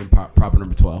 just drinking proper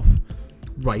number 12.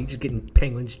 Right, just getting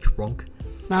penguins drunk.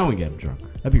 No, I wouldn't get them drunk.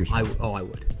 That'd be responsible. I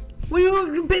would. Well,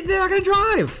 they're not gonna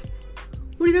drive.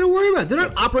 What are you gonna worry about? They're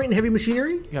not operating heavy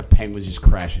machinery. You got penguins just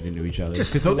crashing into each other.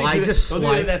 Just 'Cause don't they slide- do just don't they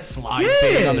slide. do that slide Yeah.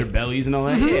 thing on their bellies and all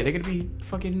that? Yeah, they're gonna be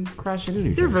fucking crashing into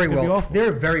each They're other. very It's gonna be well. awful.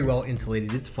 They're very well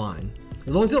insulated. It's fine.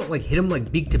 As long as you don't like hit them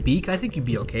like beak to beak, I think you'd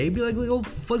be okay. It'd be like little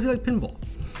fuzzy like pinball.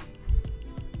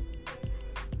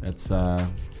 That's an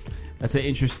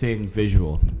interesting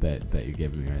visual that you're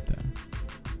giving me right there.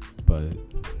 But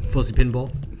Fuzzy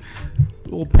pinball.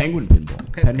 little penguin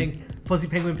pinball. Fuzzy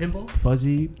penguin pinball.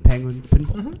 Fuzzy penguin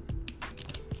pinball.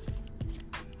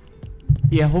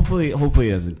 Yeah, hopefully it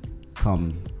doesn't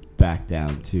come back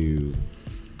down to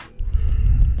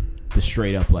the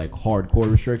straight up like hardcore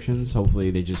restrictions.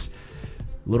 Hopefully they just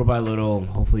little by little.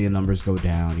 Hopefully the numbers go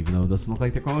down, even though it doesn't look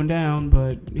like they're going down.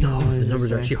 But you know, The it's numbers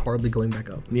just are like- actually hardly going back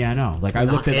up. Yeah, I know. Like I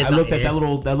looked at I looked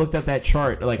at that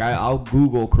chart. Like I'll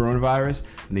Google coronavirus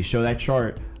and they show that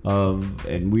chart of,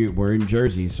 and we're in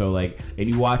Jersey, so like, and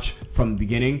you watch from the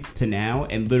beginning to now,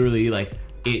 and literally like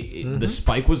the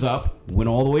spike was up, went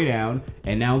all the way down,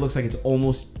 and now it looks like it's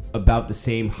almost about the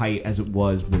same height as it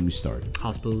was when we started.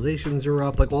 Hospitalizations are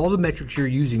up. Like all the metrics you're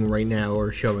using right now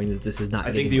are showing that this is not.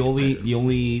 I think getting the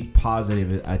only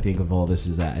positive I think of all this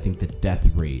is that I think the death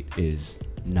rate is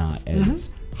not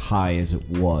as high as it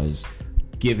was,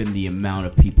 given the amount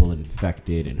of people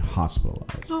infected and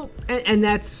hospitalized. Oh, and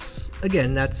that's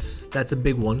again that's a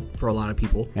big one for a lot of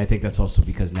people. And I think that's also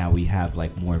because now we have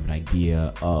like more of an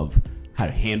idea of how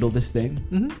to handle this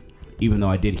thing. Even though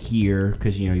I did hear,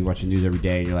 because you know you watch the news every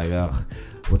day and you're like, ugh,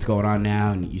 what's going on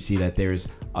now? And you see that there's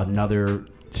another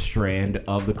strand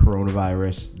of the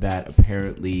coronavirus that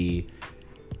apparently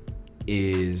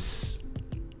is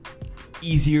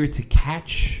easier to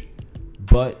catch,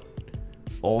 but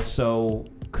also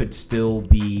could still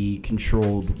be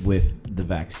controlled with the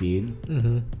vaccine.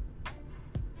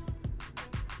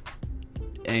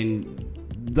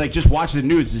 And like just watching the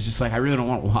news is just like I really don't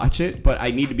want to watch it, but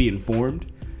I need to be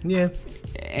informed. Yeah.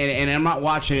 And I'm not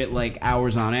watching it like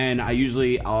hours on end.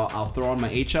 I'll throw on my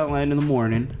HLN in the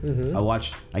morning.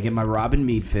 I get my Robin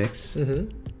Mead fix.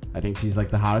 I think she's like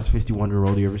the hottest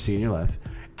 51-year-old you ever see in your life.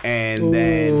 And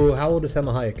then how old is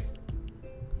Selma Hayek?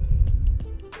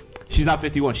 she's not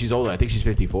 51. She's older. I think she's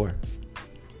 54.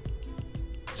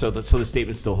 So the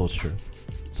statement still holds true.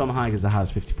 Selma Hayek is the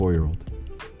hottest 54-year-old.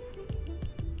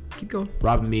 Keep going.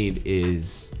 Robin Mead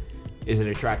is an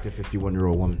attractive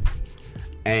 51-year-old woman.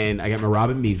 And I got my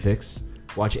Robin Mead fix,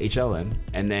 watch HLN,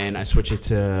 and then I switch it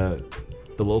to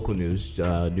the local news,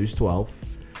 News 12,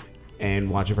 and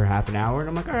watch it for half an hour, and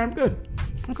I'm like, all right, I'm good.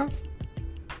 Okay.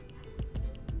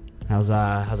 How's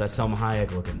that Selma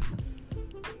Hayek looking?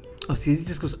 Oh, see, it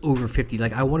just goes over 50.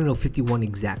 Like, I want to know 51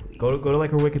 exactly. Go to like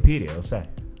her Wikipedia, it'll say.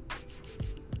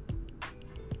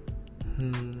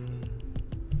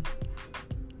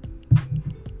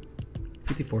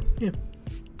 54. Yeah.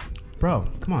 Bro,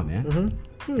 come on, man.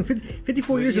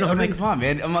 54 years and I'm 100. like, come on,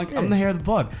 man. I'm the hair of the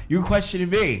bug. You're questioning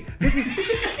me.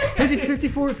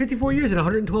 54 years and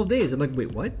 112 days. I'm like,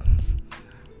 wait, what?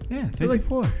 Yeah, They're like,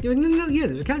 54. You're like, no, yeah.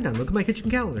 There's a countdown. Look at my kitchen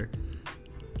calendar.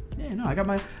 Yeah, no, I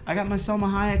got my Selma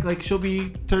Hayek. Like, she'll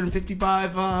be turning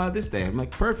 55 this day. I'm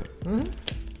like, perfect. Mm-hmm.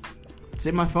 It's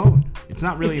in my phone. It's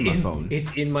not really in my phone.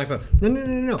 It's in my phone.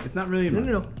 No. It's not really in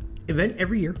my phone. Event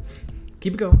every year.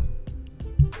 Keep it going.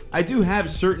 I do have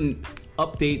certain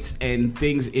updates and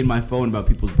things in my phone about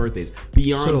people's birthdays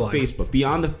beyond So do I. Facebook,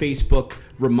 beyond the Facebook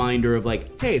reminder of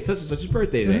like, hey, it's such and such's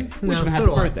birthday today. Wish him a happy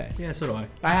birthday. Yeah, so do I.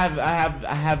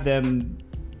 I have them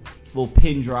little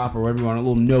pin drop or whatever you want, a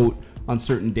little note on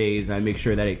certain days. I make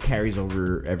sure that it carries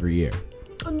over every year.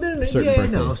 Certain birthdays.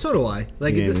 So do I.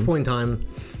 Like You at know this what I mean? point in time,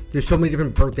 there's so many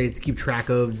different birthdays to keep track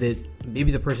of that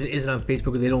maybe the person isn't on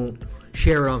Facebook or they don't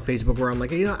share it on Facebook. Where I'm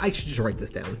like, I should just write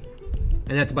this down.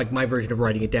 And that's like my version of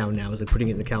writing it down now is like putting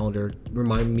it in the calendar,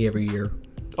 reminding me every year.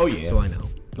 Oh yeah. So I know.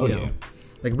 Oh You know. yeah.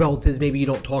 Like relatives, maybe you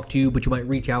don't talk to, but you might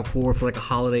reach out for like a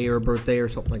holiday or a birthday or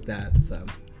something like that. So,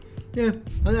 yeah,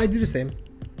 I do the same.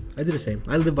 I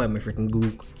live by my freaking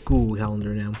Google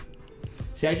Calendar now.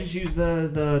 See, I just use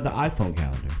the iPhone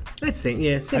calendar. That's same.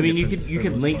 Yeah. Same I mean, you difference could for the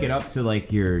most link part. it up to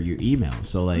like your email.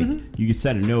 So like you could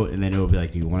send a note and then it'll be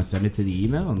like, do you want to send it to the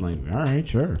email? I'm like, all right,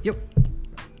 sure. Yep.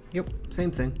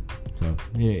 Same thing. So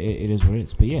it is what it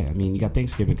is. But yeah, I mean, you got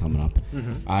Thanksgiving coming up.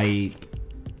 I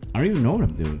don't even know what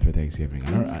I'm doing for Thanksgiving.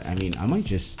 I mean, I might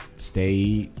just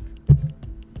stay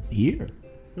here.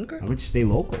 Okay. I might just stay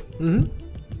local.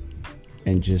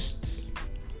 And just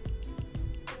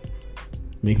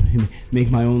make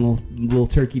my own little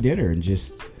turkey dinner and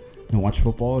just watch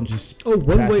football and just Oh,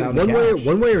 one pass out on the couch.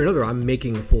 way or another, I'm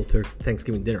making a full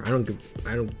Thanksgiving dinner. I don't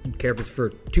care if it's for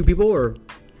 2 people or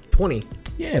 20.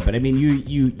 Yeah, but I mean,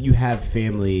 you have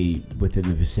family within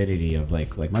the vicinity of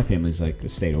like my family's like a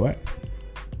state away.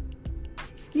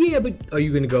 Yeah, but are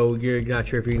you gonna go? You're not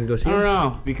sure if you're gonna go see I don't it?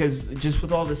 know, because just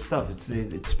with all this stuff, it's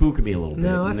spooking me a little bit.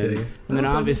 No, I and feel then, you. And then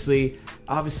obviously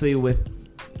with,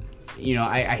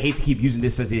 I hate to keep using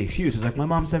this as the excuse. It's like my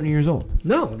mom's 70 years old.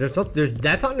 No, that's not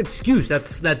an excuse.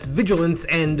 That's vigilance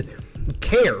and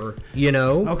care.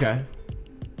 Okay.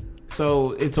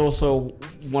 So it's also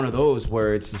one of those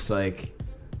where it's just like,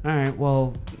 all right,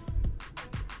 well,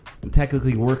 I'm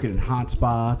technically working in hot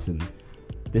spots and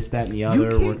this, that, and the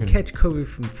other. You can't catch COVID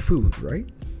from food, right?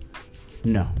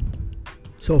 No.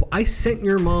 So if I sent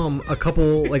your mom a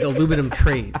couple like aluminum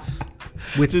trays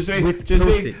with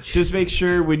postage, just make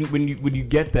sure when you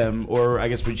get them, or I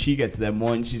guess when she gets them,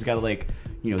 one, she's got to like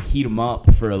heat them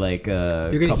up for like a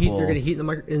they're gonna couple. heat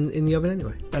in the oven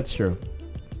anyway. That's true.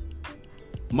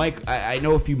 I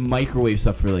know if you microwave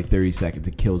stuff for like 30 seconds,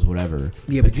 it kills whatever.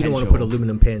 Yeah, but you don't want to put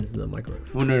aluminum pans in the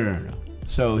microwave. Well, no.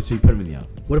 So you put them in the oven.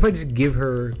 What if I just give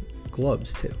her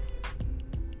gloves too?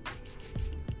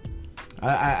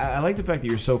 I like the fact that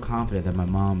you're so confident that my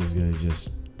mom is gonna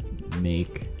just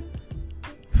make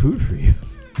food for you.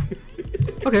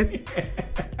 Okay.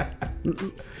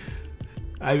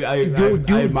 I admire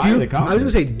the confidence. I was gonna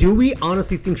say, do we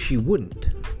honestly think she wouldn't?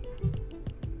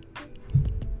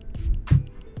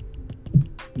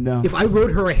 No. If I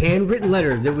wrote her a handwritten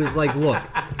letter that was like, look,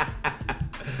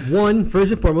 one,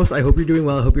 first and foremost, I hope you're doing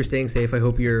well. I hope you're staying safe. I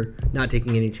hope you're not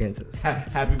taking any chances.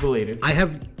 Happy belated.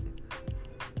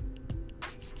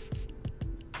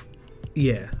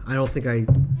 Yeah, I don't think I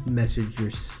messaged your...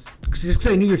 Just because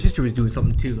I knew your sister was doing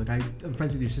something too. Like, I'm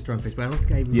friends with your sister on Facebook. I don't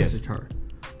think I even messaged her.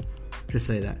 Just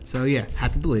say that. So, yeah,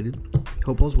 happy belated.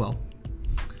 Hope all's well.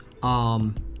 I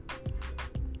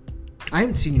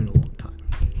haven't seen you in a long time.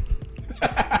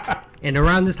 And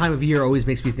around this time of year always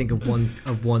makes me think of one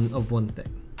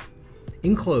thing.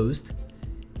 Enclosed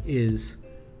is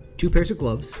 2 pairs of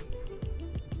gloves,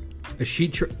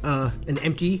 an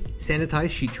empty sanitized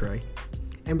sheet tray,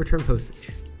 and return postage.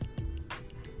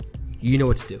 You know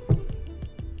what to do.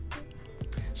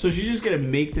 So she's just gonna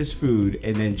make this food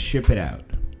and then ship it out.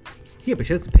 Yeah, but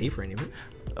she has to pay for any of it.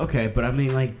 Okay, but I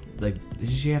mean, like,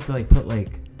 does she have to like put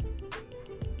like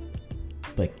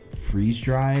freeze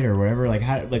dried or whatever? Like,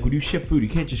 how? Like when you ship food, you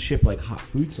can't just ship like hot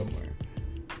food somewhere.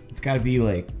 It's got to be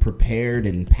like prepared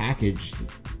and packaged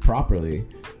properly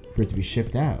for it to be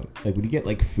shipped out. Like when you get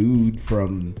like food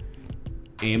from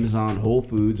Amazon, Whole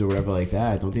Foods, or whatever like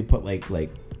that, don't they put like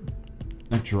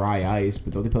not dry ice,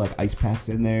 but don't they put like ice packs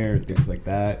in there and things like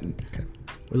that? Okay,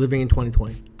 we're living in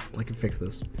 2020. I can fix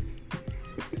this.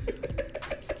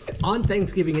 On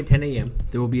Thanksgiving at 10 a.m.,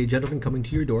 there will be a gentleman coming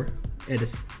to your door at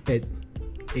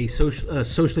a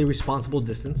socially responsible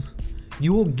distance.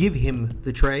 You will give him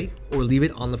the tray or leave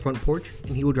it on the front porch,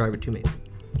 and he will drive it to me.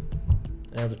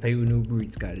 And I'll just pay you an Uber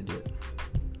Eats guy to do it.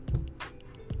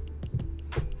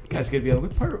 Guy's gonna be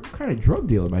like, what kind of drug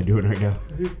deal am I doing right now?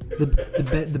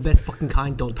 The best fucking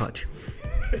kind, don't touch.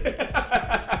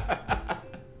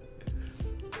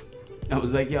 I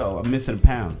was like, yo, I'm missing a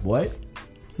pound. What?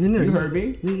 No, You heard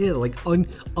me? Yeah, like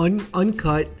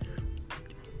uncut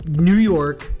New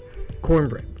York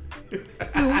cornbread.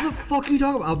 Yo, what the fuck are you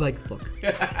talking about? I'll be like,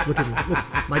 look at me,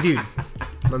 look, my dude,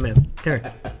 my man, come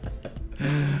here.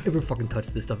 Ever fucking touch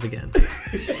this stuff again?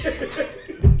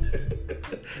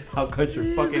 I'll cut your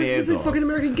fucking hands It's like off. fucking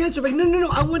American cancer. I'm like, no,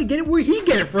 I want to get it where he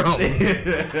get it from.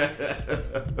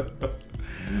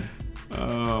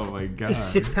 Oh my god.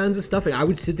 Just 6 pounds of stuffing. I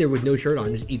would sit there with no shirt on,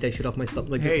 and just eat that shit off my stuff,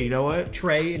 like Hey, you know what?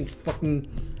 tray, and just fucking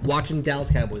watching Dallas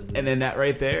Cowboys. And then that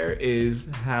right there is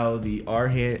how the our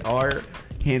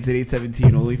Hands at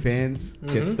 817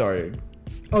 OnlyFans get started.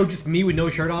 Oh, just me with no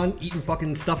shirt on, eating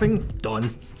fucking stuffing?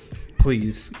 Done.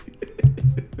 Please.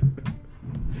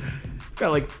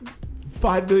 Got like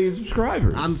 5 million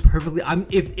subscribers.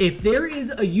 If there is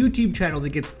a YouTube channel that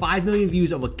gets 5 million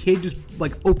views of a kid just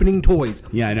like opening toys,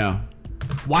 Yeah, I know.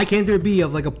 why can't there be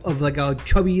of like a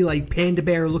chubby like panda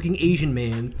bear looking Asian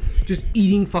man just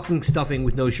eating fucking stuffing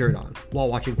with no shirt on while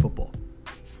watching football?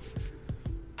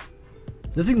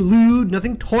 Nothing lewd,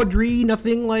 nothing tawdry,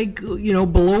 nothing like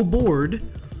below board.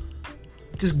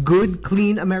 Just good,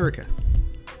 clean America.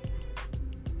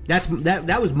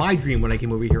 That was my dream when I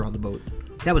came over here on the boat.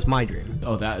 That was my dream.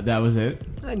 Oh, that was it.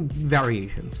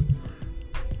 Variations.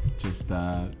 Just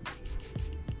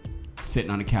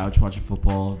sitting on a couch watching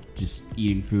football, just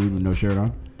eating food with no shirt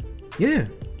on. Yeah,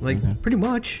 like Okay. pretty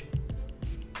much.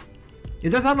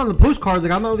 If that's not on the postcard,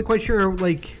 like I'm not really quite sure.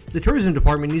 Like the tourism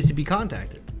department needs to be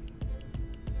contacted.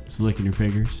 Just licking your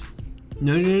fingers.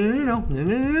 No. No.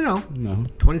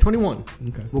 2021.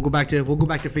 Okay. We'll go back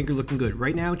to finger looking good.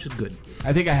 Right now, it's just good.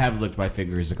 I think I have licked my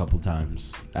fingers a couple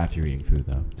times after eating food,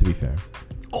 though. To be fair.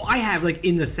 Oh, I have like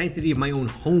in the sanctity of my own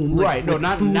home. Like, Right. No, with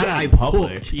not food out that in I've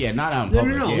public. cooked. Yeah, not out in No,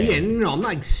 public. no. Yeah, no. I'm not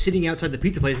like sitting outside the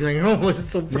pizza place being like, oh, this is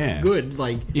so freaking Yeah. good.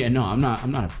 Like Yeah, no, I'm not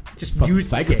a just fucking use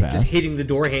psychopath. just hitting the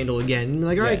door handle again.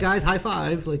 Like, all right, Yeah. guys, high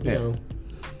five. Like, Yeah. you know.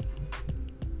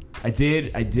 I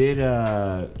did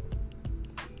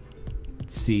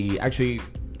see, actually,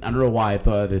 I don't know why I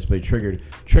thought of this, but it triggered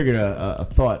a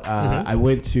thought. I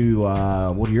went to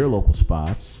one of your local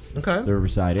spots, Okay. the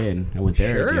Riverside Inn. I went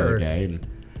there the Sure. other day,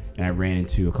 and I ran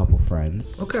into a couple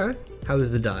friends. Okay. How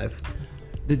is the dive?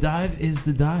 The dive is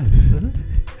the dive.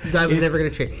 The dive is never gonna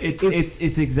change.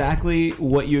 It's exactly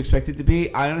what you expect it to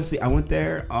be. I went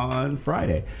there on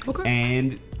Friday. Okay.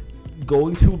 And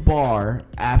going to a bar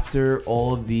after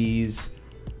all of these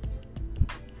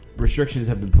restrictions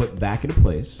have been put back into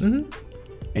place, and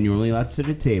you're only allowed to sit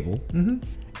at a table,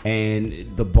 and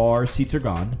the bar seats are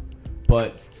gone,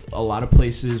 but a lot of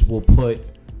places will put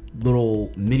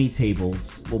little mini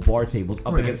tables, little bar tables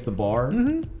up Right. against the bar.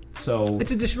 So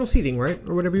It's additional seating, right,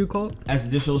 or whatever you call it. as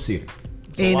additional seating.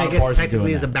 So a And lot I of guess bars are technically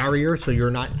doing is a that. barrier, so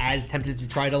you're not as tempted to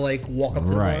try to like walk up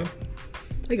to Right. the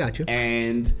bar. I got you.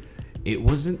 And it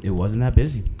wasn't that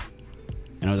busy,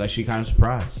 and I was actually kind of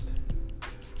surprised.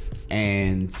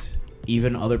 And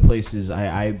even other places,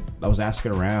 I was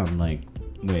asking around, like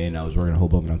when I was working at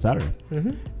Hoboken on Saturday,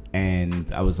 and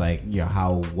I was like,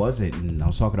 how was it? And I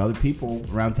was talking to other people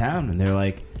around town, and they're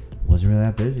like, it wasn't really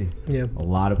that busy. Yeah. A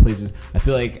lot of places. I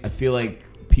feel like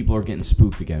people are getting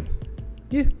spooked again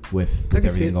Yeah. with I can see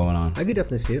everything it. going on. I could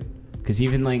definitely see it. Because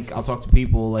even like I'll talk to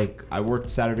people, like I worked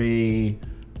Saturday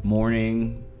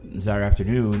morning, Saturday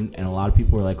afternoon, and a lot of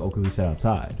people were like, "Oh, can we sit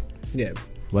outside?" Yeah.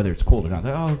 Whether it's cold or not.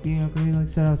 They're like, "Oh, can we like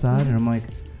sit outside?" And I'm like,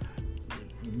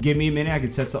 "Give me a minute, I can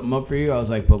set something up for you." I was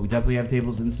like, "But we definitely have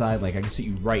tables inside. Like I can sit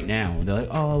you right now." And they're like,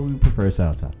 "Oh, we prefer to sit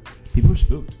outside." People are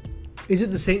spooked. Is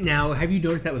it the same now? Have you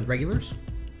noticed that with regulars?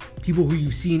 People who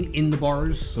you've seen in the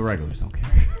bars? The regulars don't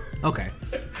care. Okay.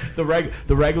 the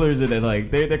regulars are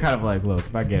they're kind of like, look,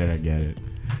 if I get it, I get it.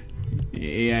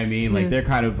 You know what I mean? Like they're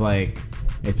kind of like,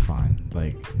 it's fine.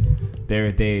 Like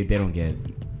they don't get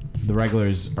it. The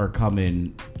regulars are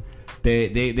coming.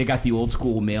 They got the old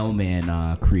school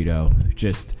mailman credo.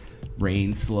 Just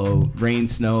rain, snow,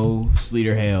 sleet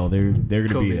or hail. They're gonna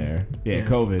be COVID. there. Yeah,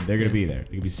 COVID. They're gonna be there.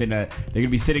 They're gonna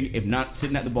be sitting, if not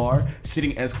sitting at the bar,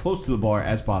 sitting as close to the bar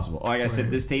as possible. Oh, I gotta sit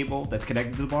at this table that's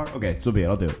connected to the bar. Okay, so be it.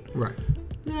 I'll do it. Right.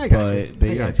 Yeah, I got you. But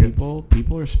I yeah, got you.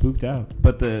 people are spooked out.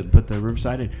 But the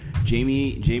Riverside Inn,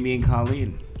 Jamie and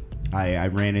Colleen, I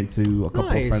ran into a couple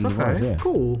of friends of ours. Yeah,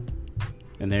 Cool.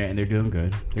 and they're doing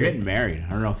good. They're getting married.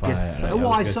 I don't know if Yes. I Well,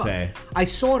 was I gonna saw. say. I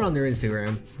saw it on their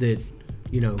Instagram that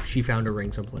she found a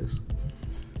ring someplace.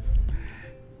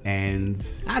 And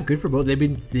Good for both. They've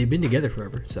been together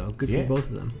forever, so good Yeah. for both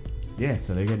of them. Yeah,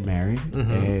 so they're getting married,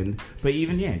 but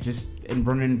even just and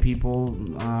running into people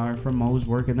from Moe's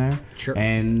working there, Sure.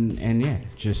 and yeah,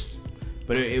 just,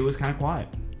 but it was kind of quiet.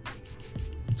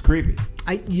 It's creepy.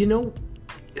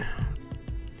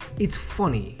 It's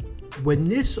funny when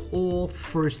this all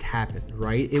first happened,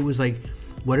 right? It was like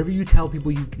whatever you tell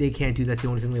people they can't do, that's the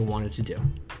only thing they wanted to do.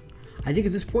 I think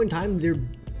at this point in time,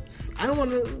 I don't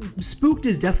want to. Spooked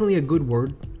is definitely a good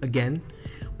word again.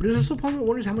 But there's also a part that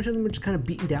wonders how much of them are just kind of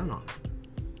beaten down on it.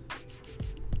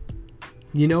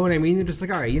 You know what I mean? They're just like,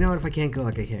 all right, you know what? If I can't go,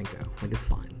 like I can't go. Like it's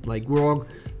fine. Like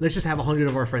let's just have 100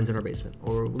 of our friends in our basement,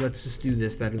 or let's just do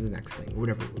this, that, or the next thing,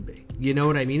 whatever it would be. You know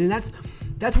what I mean? And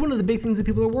that's one of the big things that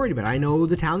people are worried about. I know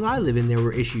the town that I live in, there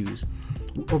were issues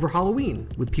over Halloween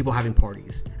with people having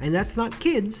parties, and that's not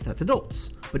kids, that's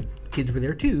adults. But kids were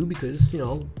there too because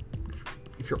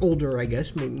if you're older, I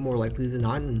guess, maybe more likely than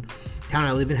not. And the town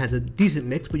I live in has a decent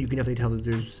mix, but you can definitely tell that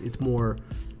it's more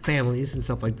families and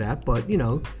stuff like that. But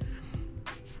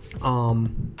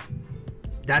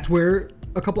that's where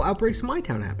a couple outbreaks in my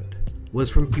town happened.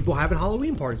 Was from people having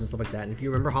Halloween parties and stuff like that. And if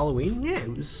you remember Halloween, yeah,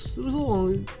 it was a little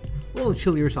on the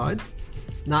chillier side.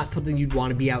 Not something you'd want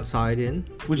to be outside in.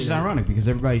 Which is ironic because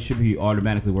everybody should be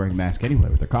automatically wearing masks anyway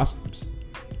with their costumes.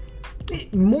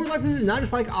 More likely than not,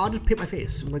 just like I'll just paint my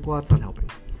face. I'm like, well, that's not helping.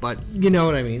 But you know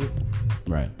what I mean,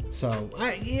 right? So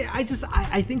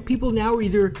I think people now are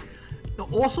either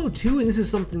also too, and this is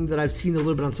something that I've seen a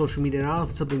little bit on social media. And I don't know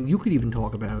if it's something you could even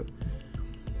talk about.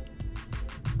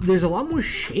 There's a lot more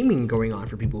shaming going on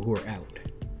for people who are out.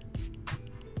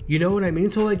 You know what I mean?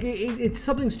 So like it's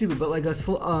something stupid, but like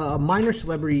a minor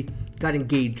celebrity got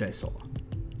engaged. I saw.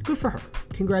 Good for her.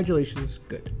 Congratulations.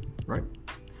 Good. Right.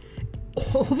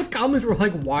 All the comments were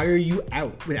like, why are you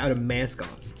out without a mask on?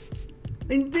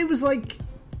 And it was like,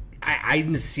 I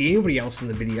didn't see anybody else in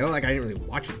the video. Like, I didn't really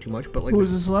watch it too much. But like, who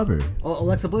was the celebrity?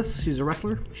 Alexa Bliss. She's a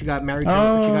wrestler. She got married. She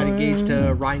got engaged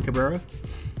to Ryan Cabrera.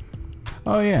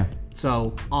 Oh, yeah.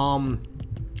 So,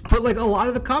 but like a lot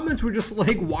of the comments were just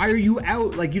like, why are you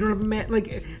out? Like, you don't have a mask.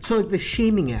 Like, so like the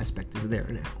shaming aspect is there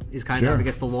now. Is kind of, I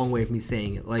guess, the long way of me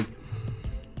saying it. Like,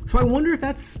 so I wonder if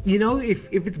that's, if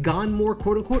it's gone more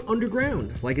quote unquote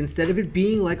underground. Like instead of it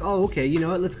being like, oh, okay, you know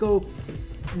what, let's go.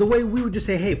 The way we would just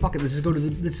say, hey, fuck it, let's just go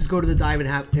to the dive and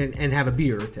have a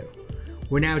beer or two.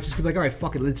 Where now it's just gonna be like, all right,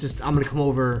 fuck it, I'm gonna come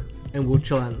over and we'll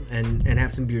chill out and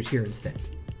have some beers here instead.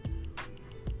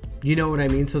 You know what I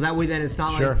mean? So that way then it's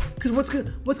not like, because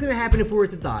what's gonna happen if we're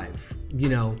at the dive?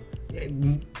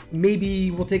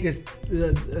 Maybe we'll take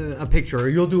a picture, or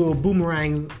you'll do a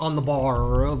boomerang on the bar,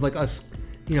 or of like us.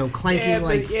 Clanking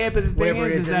but the thing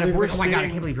is that if we're oh my god, I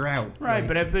can't believe you're out. Right,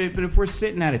 but if we're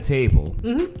sitting at a table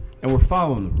and we're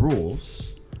following the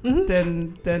rules,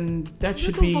 then that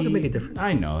should be. Fucking make a difference.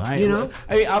 I know. I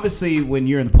mean, obviously, when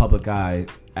you're in the public eye,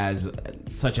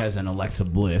 such as an Alexa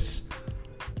Bliss,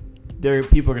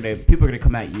 people are gonna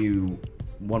come at you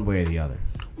one way or the other.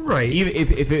 Right. Even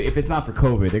if it's not for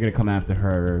COVID, they're gonna come after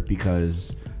her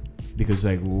because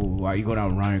like, why are you going out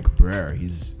with Ryan Cabrera?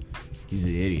 He's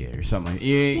an idiot or something.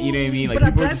 You know what I mean?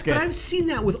 Like, but I've seen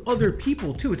that with other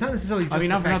people too. It's not necessarily just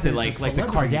not for nothing. Like the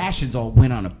Kardashians all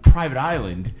went on a private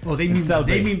island. Oh, they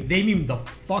meme the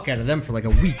fuck out of them for like a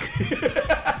week.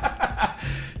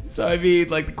 So I mean,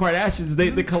 like the Kardashians,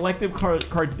 the collective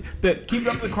keeping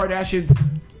up with the Kardashians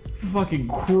fucking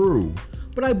crew.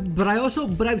 But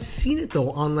I've seen it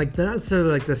though on like not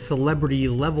necessarily like the celebrity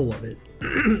level of it,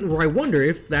 where I wonder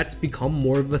if that's become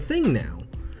more of a thing now.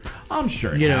 I'm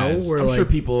sure I'm sure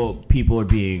people are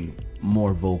being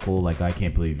more vocal. Like, I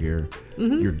can't believe you're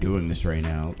doing this right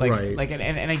now. Like, right. Like,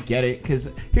 and I get it, because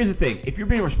here's the thing: if you're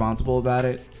being responsible about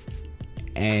it,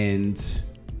 and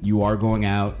you are going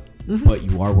out, but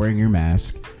you are wearing your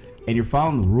mask, and you're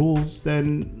following the rules,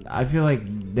 then I feel like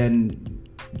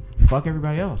fuck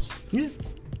everybody else. Yeah,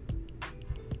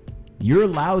 you're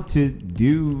allowed to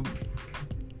do.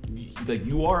 Like,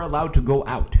 you are allowed to go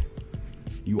out.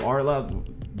 You are allowed.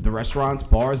 The restaurants,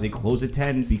 bars, they close at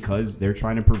 10 because they're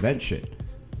trying to prevent shit.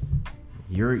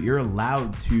 You're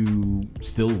allowed to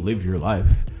still live your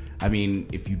life. I mean,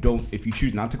 if you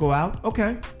choose not to go out,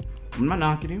 okay, I'm not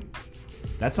knocking you.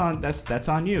 That's on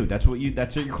you.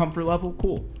 That's your comfort level.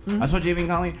 Cool. I saw Jamie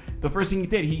Conley. The first thing he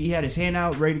did, he had his hand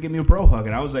out, ready to give me a bro hug,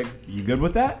 and I was like, "You good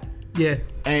with that?" Yeah.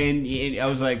 And I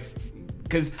was like,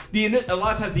 because a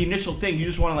lot of times the initial thing, you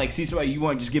just want to like see somebody, you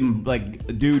want to just give them, like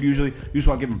a dude, usually you just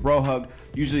want to give them a bro hug.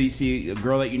 Usually you see a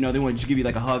girl that they want to just give you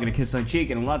like a hug and a kiss on the cheek,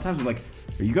 and a lot of times I'm like,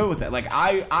 are you good with that? Like,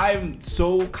 I'm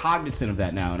so cognizant of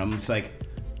that now, and I'm just like,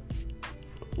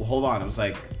 well, hold on. I was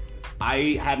like,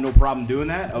 I had no problem doing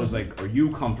that. I was like, "Are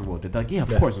you comfortable with it?" They're like, "Yeah,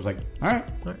 of course." I was like, "All right."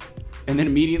 And then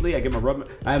immediately I get my rub.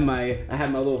 I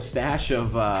had my little stash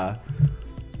of hand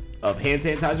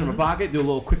sanitizer in my pocket. Do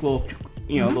a quick little,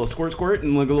 little squirt,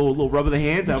 and like a little rub of the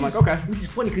hands. And I'm like, okay. Which is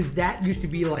funny because that used to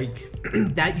be like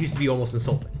that used to be almost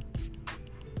insulting.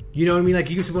 You know what I mean? Like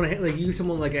you give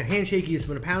someone like a handshake, you give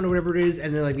someone a pound or whatever it is,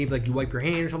 and then like maybe like you wipe your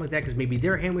hand or something like that because maybe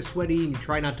their hand was sweaty and you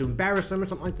try not to embarrass them or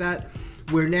something like that.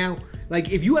 Where now,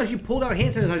 like if you actually pulled out a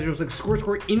hand sanitizer, it was like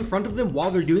squirt in front of them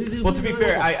while they're doing it. Well, to be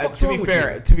fair, I kind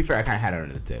of had it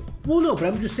under the table. Well, no, but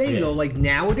I'm just saying though, like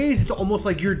nowadays it's almost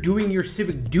like you're doing your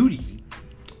civic duty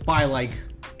by like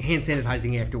hand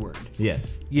sanitizing afterward. Yes.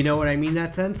 You know what I mean in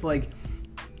that sense? Like.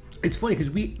 It's funny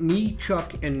because me,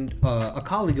 Chuck, and a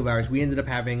colleague of ours, we ended up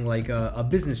having like a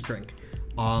business drink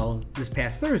this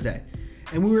past Thursday,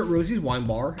 and we were at Rosie's Wine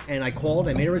Bar, and I called,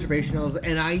 I made a reservation,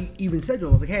 and I even said to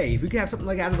him, I was like, hey, if we could have something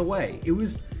like out of the way. It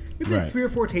was maybe like 3 or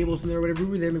 4 tables in there, or whatever.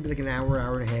 We were there maybe like an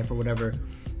hour and a half, or whatever.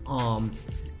 And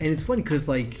it's funny because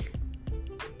like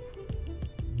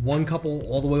one couple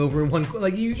all the way over in one,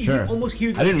 like you almost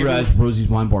hear. I didn't realize Rosie's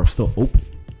Wine Bar is still open.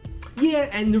 Yeah,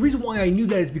 and the reason why I knew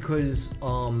that is because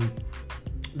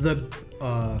the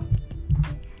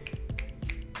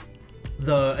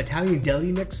Italian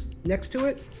deli next to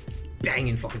it,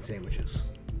 banging fucking sandwiches.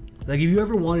 Like if you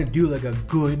ever want to do like a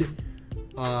good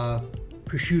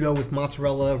prosciutto with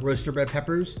mozzarella, roasted red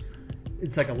peppers,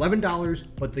 it's like $11,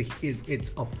 but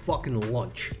it's a fucking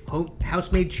lunch.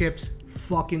 House-made chips,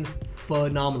 fucking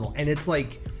phenomenal, and it's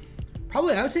like. I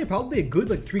would say probably a good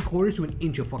like 3/4 to an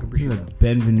inch of fucking prosciutto. Like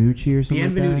Benvenuti or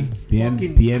something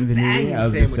Bienvenuti. I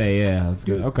was gonna say, yeah, that's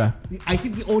good. Okay. I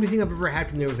think the only thing I've ever had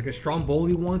from there was like a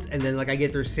stromboli once, and then like I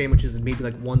get their sandwiches maybe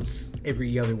like once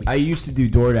every other week. I used to do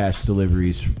DoorDash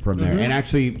deliveries from there, and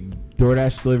actually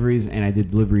DoorDash deliveries, and I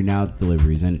did Delivery Now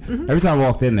deliveries, and every time I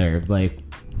walked in there, like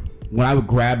when I would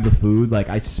grab the food, like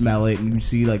I smell it, and you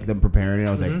see like them preparing it,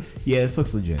 I was like, yeah, this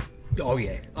looks legit. Oh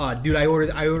yeah, dude, I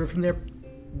ordered from there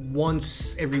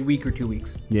once every week or 2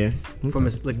 weeks. Yeah. From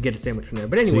get a sandwich from there.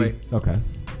 But anyway. Okay.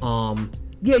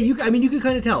 Yeah, you could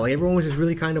kind of tell. Like everyone was just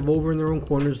really kind of over in their own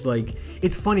corners. Like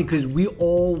it's funny because we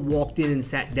all walked in and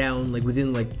sat down like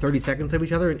within like 30 seconds of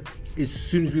each other, and as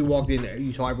soon as we walked in,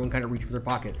 you saw everyone kind of reach for their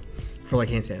pocket for like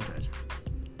hand sanitizer.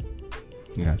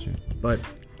 Gotcha. But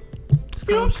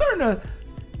I'm starting to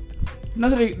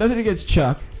nothing against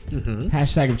Chuck.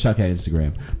 Hashtag of Chuck at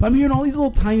Instagram. But I'm hearing all these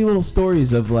tiny little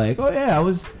stories of like, oh yeah, I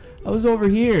was over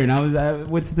here and I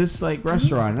went to this like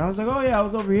restaurant and I was like, oh yeah, I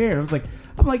was over here. And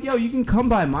I'm like, yo, you can come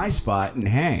by my spot and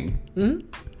hang. And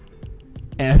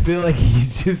I feel like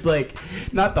he's just like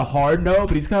not the hard no,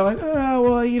 but he's kind of like, oh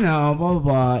well, blah blah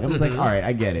blah. And I was like, all right,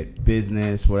 I get it,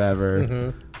 business,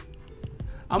 whatever.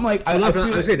 I'm like, I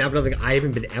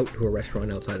haven't been out to a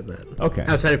restaurant outside of that. Okay.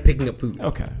 Outside of picking up food.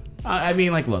 Okay. I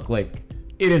mean, like, look, like.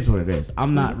 It is what it is.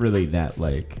 I'm not really that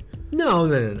like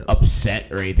no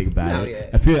upset or anything about it.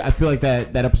 Yeah. I feel like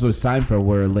that episode of Seinfeld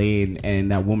where Elaine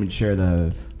and that woman share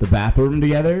the bathroom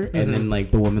together, and then like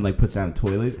the woman like puts down a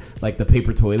toilet, like the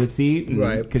paper toilet seat,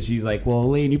 right? Because she's like, well,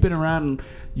 Elaine, you've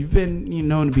been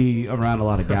known to be around a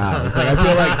lot of guys. Like I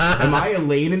feel like, am I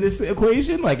Elaine in this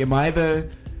equation? Like, am I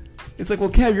the? It's like, well,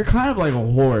 Kev, you're kind of like a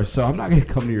whore, so I'm not gonna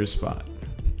come to your spot.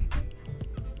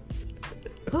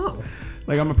 Oh.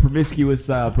 Like I'm a promiscuous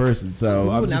person, so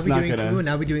I'm just not gonna. We will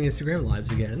now be doing Instagram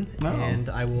lives again, and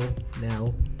I will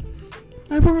now.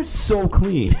 My bar is so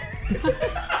clean.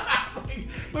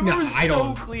 My bar is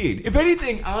so clean. If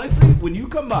anything, honestly, when you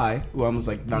come by, well, I almost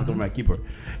like knocked over my keyboard.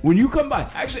 When you come by,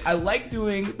 actually, I like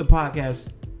doing the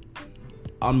podcast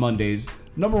on Mondays.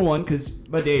 Number one, because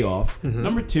my day off.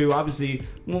 Number two, obviously,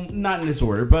 well, not in this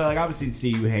order, but like obviously to see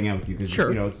you, hang out with you, because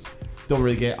it's. Don't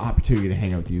really get an opportunity to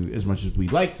hang out with you as much as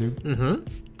we'd like to.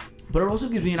 But it also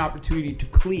gives me an opportunity to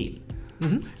clean.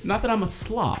 Not that I'm a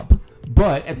slob,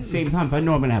 but at the same time, if I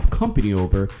know I'm going to have company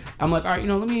over, I'm like, all right,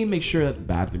 let me make sure that the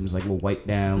bathroom's like a little wiped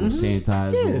down, a little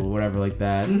sanitized, a little whatever like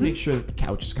that. Make sure that the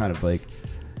couch is kind of like,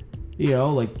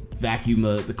 like vacuum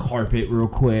the carpet real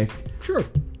quick. Sure. You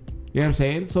know what I'm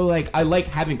saying? So like, I like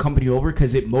having company over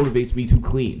because it motivates me to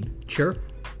clean. Sure.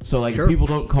 So, like, if people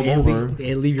don't come over...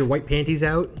 And leave your white panties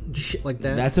out, shit like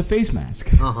that. That's a face mask.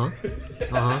 It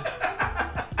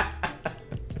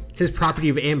says property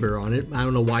of Amber on it. I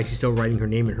don't know why she's still writing her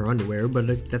name in her underwear,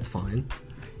 but that's fine.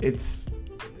 That's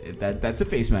a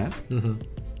face mask.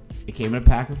 It came in a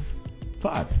pack of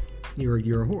 5. You're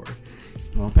a whore.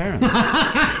 Well, apparently.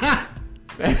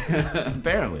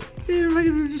 Apparently. Yeah, like,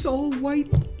 they're just all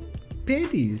white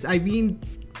panties. I mean,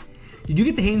 did you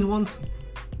get the Hanes ones?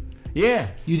 Yeah.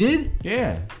 You did?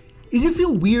 Yeah. Does it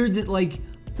feel weird that, like...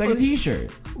 It's like a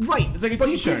t-shirt. Right. It's like a but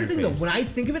t-shirt Here's the thing, face. though. When I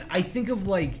think of it, I think of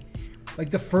like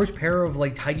the first pair of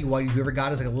like tidy whities you ever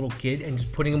got as like a little kid, and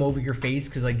just putting them over your face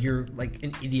because like you're like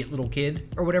an idiot little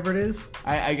kid or whatever it is.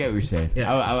 I get what you're saying.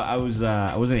 Yeah. I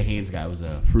wasn't a Hanes guy. I was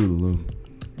a Fruit of the Loom.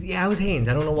 Yeah, I was Hanes.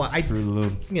 I don't know why. Fruit of the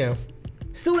Loom. You know,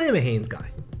 still am a Hanes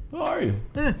guy. How are you?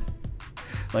 Eh.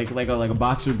 Like a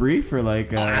boxer brief or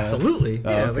like? Absolutely.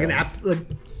 Yeah, okay. like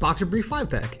boxer brief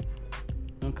 5-pack.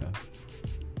 Okay.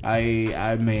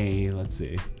 I may, let's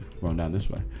see, going down this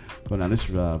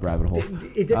rabbit hole.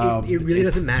 It really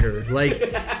doesn't matter.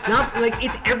 Like, not like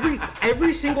it's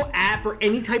every single app or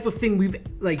any type of thing we've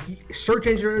like search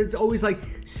engine. It's always like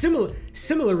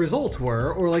similar results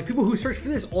were, or like people who search for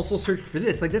this also searched for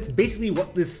this. Like that's basically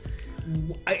what this.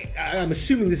 I'm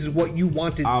assuming this is what you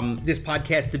wanted this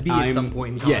podcast to be at some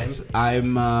point in time. Yes,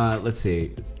 I'm. Let's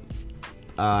see.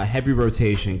 Heavy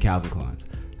rotation Calvin Klein's.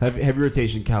 Heavy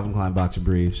rotation Calvin Klein boxer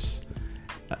briefs.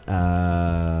 You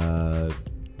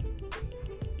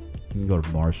can go to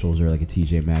Marshalls or like a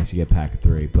TJ Maxx. You get a pack of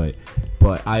 3, but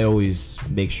I always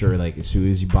make sure like as soon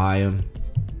as you buy them,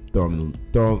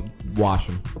 wash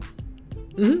them.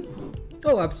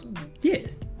 Oh, yeah.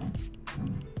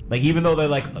 Like even though they're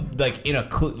like in a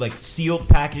like sealed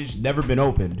package, never been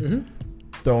opened,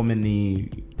 throw them in the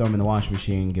washing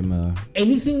machine. Give them a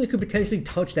Anything that could potentially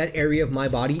touch that area of my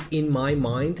body, in my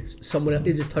mind, it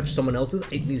just touched someone else's.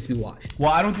 It needs to be washed.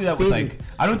 Well, I don't do that with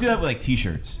like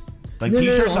t-shirts. Like No,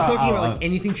 t-shirts, I'm talking about like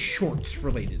anything shorts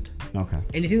related. okay.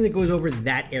 Anything that goes over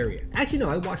that area. Actually, no,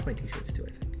 I wash my t-shirts too. I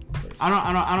think.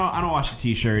 I don't wash a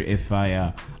t-shirt if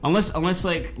I unless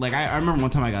like I remember one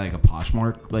time I got like a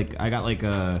Poshmark, like I got like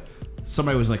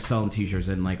somebody was like selling t-shirts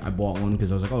and like I bought one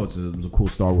because I was like, oh, it was a cool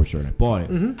Star Wars shirt and I bought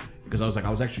it because I was like, I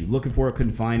was actually looking for it,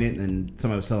 couldn't find it, and then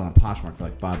somebody was selling on Poshmark for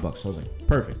like $5, so I was like,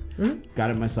 perfect,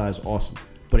 got it in my size, awesome,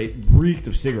 but it reeked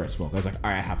of cigarette smoke. I was like, all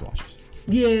right, I have to wash this.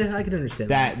 Yeah, I can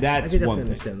understand that. That's I can one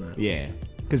definitely thing. understand that. Yeah,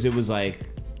 because it was like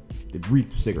it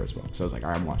reeked of cigarette smoke, so I was like, all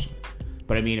right, I'm washing it.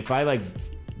 But I mean, if I like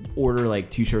order like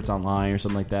t-shirts online or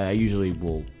something like that, I usually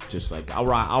will just like I'll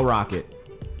rock it.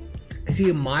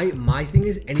 See, my thing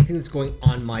is anything that's going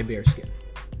on my bare skin.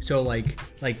 So like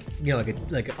you know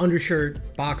like an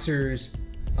undershirt, boxers.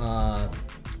 I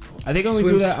think I only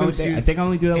do that. I think I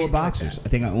only do that with boxers. I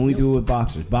think I only do it with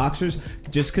boxers. Boxers,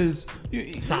 just because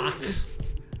Socks.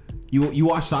 You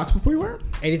wash socks before you wear them?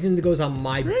 Anything that goes on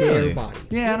my Really? bare body.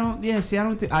 Yeah, I don't. Yeah, see, I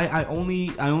don't. I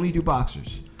only do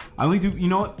boxers. I only do. You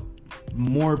know what?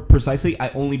 More precisely, I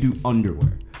only do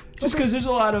underwear. Just because there's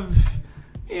a lot of.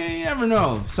 Yeah, you never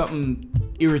know. Something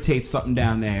irritates something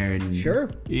down there. And, Sure.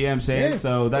 You know what I'm saying? Yeah.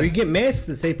 So Or that's. you get masks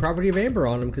that say "Property of Amber"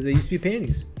 on them because they used to be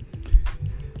panties.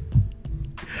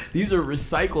 These are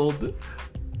recycled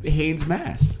Hanes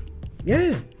masks.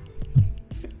 Yeah.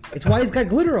 It's why it's got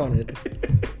glitter on it.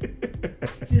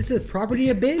 It's a property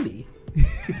of Bambi.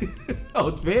 Oh,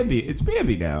 it's Bambi. It's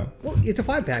Bambi now. Well, it's a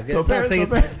 5-pack. So I'm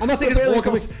not saying it's all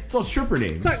coming. It's all stripper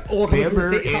names. It's not all coming from the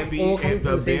Bamber, same. Ambi, All coming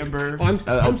from the same. Bamber.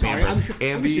 I'm sorry.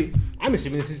 Ambi. I'm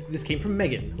assuming this came from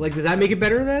Megan. Like, does that make it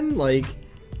better then? Like,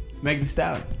 Meg Thee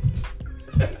Stallion.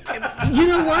 you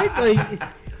know what? Like,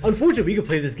 unfortunately, we could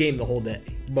play this game the whole day,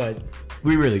 but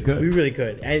We really could. we really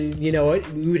could. And you know what?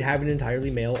 We would have an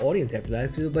entirely male audience after that.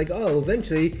 'Cause it'd be like, oh,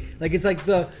 eventually, like it's like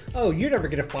you're never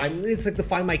gonna find. It's like the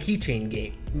Find My Keychain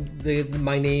game,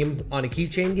 my name on a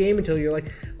keychain game until you're like,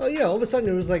 oh yeah. All of a sudden,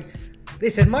 it was like they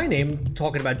said my name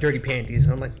talking about dirty panties,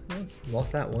 and I'm like, well,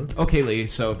 lost that one. Okay,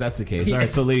 ladies. So if that's the case, all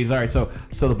right. So ladies, all right. So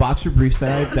the boxer briefs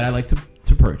that I like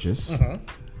to purchase.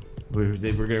 We're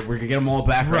gonna get them all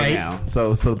back right now.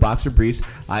 So the boxer briefs.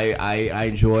 I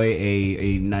enjoy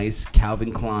a nice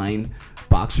Calvin Klein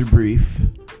boxer brief,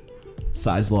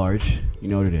 size large. You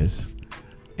know what it is,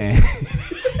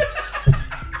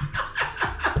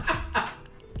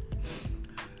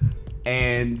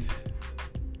 and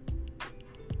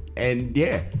and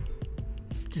yeah,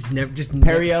 Just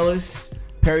Perry Ellis,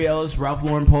 Ralph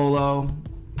Lauren polo,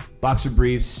 boxer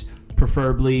briefs,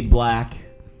 preferably black.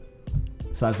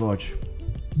 Size large.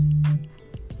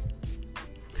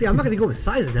 See, I'm not gonna go with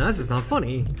sizes now. That's just not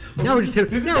funny. Now we're just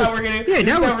This is how we're getting. Yeah,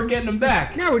 Now now we're getting them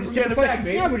back. Now we're just getting them typifying. back,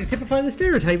 baby. Yeah, we're just typifying the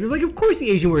stereotype. You're like, of course the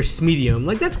Asian wears medium.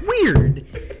 Like that's weird.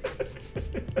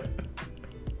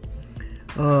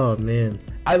 Oh man.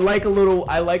 I like a little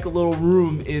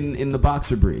room in the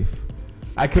boxer brief.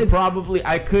 I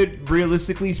could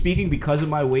realistically speaking, because of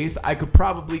my waist, I could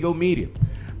probably go medium.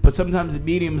 But sometimes the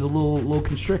medium is a little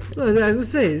constricted. No, I was gonna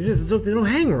say, it's just they don't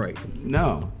hang right.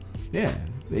 No, yeah,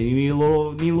 you need a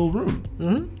little room.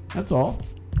 Mm-hmm. That's all.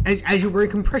 As you're wearing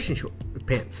compression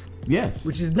pants, Yes.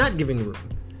 which is not giving room.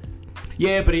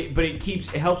 Yeah, but it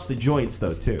helps the joints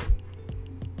though too.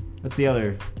 That's the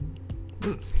other.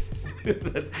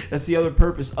 that's the other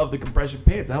purpose of the compression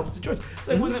pants. It helps the joints. It's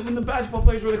like when the basketball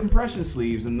players wear the compression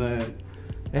sleeves and it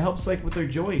helps like with their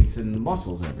joints and the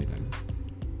muscles and everything.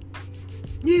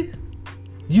 Yeah.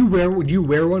 Do you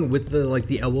wear one with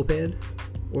the elbow pad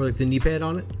or like the knee pad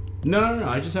on it? No.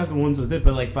 I just have the ones with it.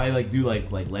 But like if I like do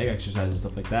like leg exercises and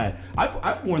stuff like that,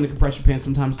 I've worn the compression pants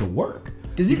sometimes to work.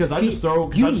 Do you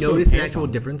notice an actual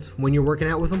difference when you're working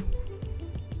out with them?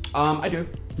 I do.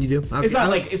 You do? Okay.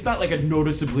 It's not like a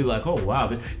noticeably like, oh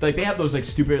wow, like they have those like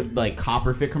stupid like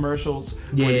Copper Fit commercials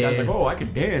where the guy's like, oh, I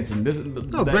can dance and this.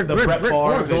 Brett Favre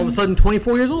all of a sudden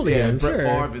 24 years old again. Brett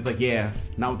Favre is like, yeah,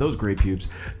 not with those great pubes,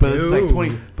 but it's like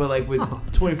 20. But like with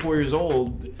 24 years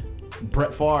old,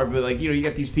 Brett Favre, but like you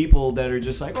got these people that are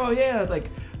just like, oh yeah, like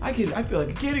I feel like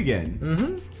a kid again.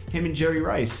 Mm-hmm. Him and Jerry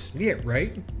Rice. Yeah,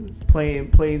 right.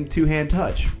 Playing two-hand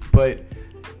touch, but.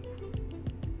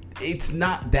 It's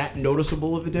not that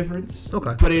noticeable of a difference.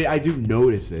 Okay. But I do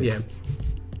notice it. Yeah.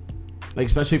 Like,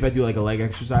 especially if I do, like, a leg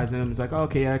exercise in them. It's like, oh,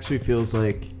 okay, it actually feels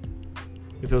like...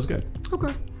 It feels good.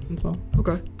 Okay. That's all.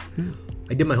 Okay.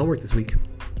 I did my homework this week.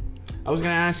 I was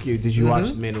going to ask you, did you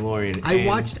watch The Mandalorian? I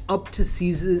watched up to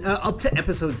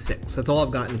episode 6. That's all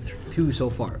I've gotten to so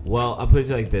far. Well, I'll put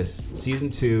it like this. Season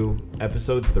 2,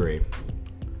 episode 3.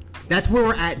 That's where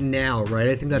we're at now, right?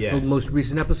 I think that's the most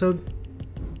recent episode.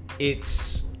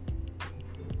 It's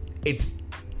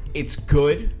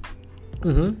good.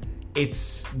 Mm-hmm.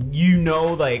 It's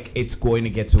like it's going to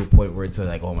get to a point where it's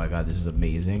like, oh my god, this is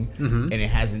amazing, and it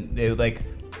hasn't like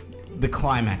the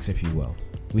climax, if you will.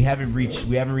 We haven't reached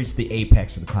the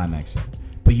apex of the climax yet,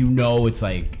 but it's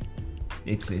like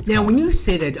it's. Now, when you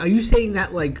say that, are you saying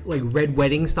that like Red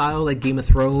Wedding style, like Game of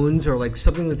Thrones, or like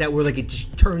something like that, where like it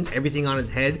just turns everything on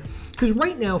its head? Because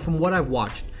right now, from what I've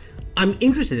watched, I'm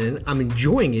interested in it. I'm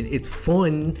enjoying it. It's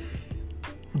fun.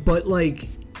 But like,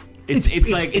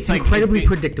 it's incredibly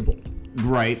predictable.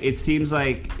 Right. It seems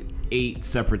like 8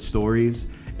 separate stories,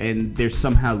 and they're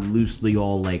somehow loosely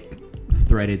all like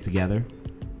threaded together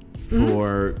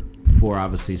for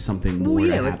obviously something more. Well,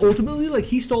 yeah. Like ultimately, like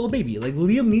he stole a baby. Like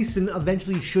Liam Neeson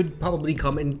eventually should probably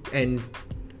come and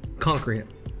conquer him.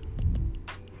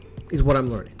 Is what I'm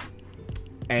learning.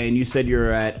 And you said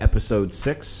you're at episode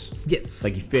 6. Yes.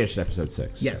 Like you finished episode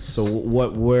 6. Yes. So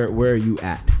where are you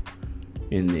at?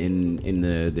 In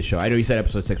the show, I know you said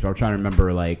episode 6, but I'm trying to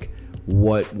remember like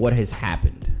what has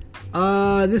happened.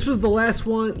 This was the last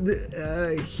one.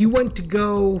 He went to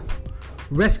go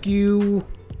rescue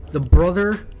the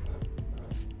brother,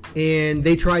 and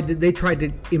they tried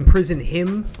to imprison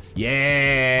him.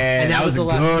 Yeah, and that was a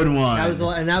good one. That was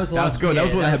good. That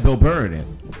was one that had Bill Burr in it.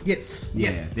 Yes.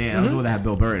 Yeah, that was the one that had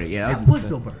Bill Burr in it. Yeah, that was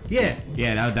Bill Burr. Yeah.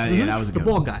 Yeah, that was a good the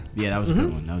bald guy. Yeah, that was a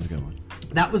good one. That was a good one.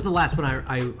 That was the last one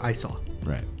I saw.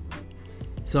 Right.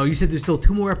 So you said there's still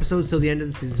 2 more episodes till the end of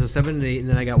the season, so 7 and 8, and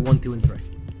then I got 1, 2, and 3.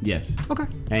 Yes. Okay.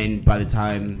 And by the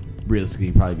time realistically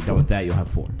you probably be done with that, you'll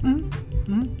have 4.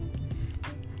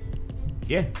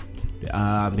 Yeah.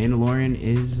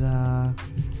 Mandalorian's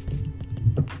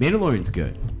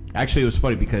good. Actually, it was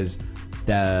funny because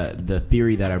the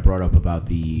theory that I brought up about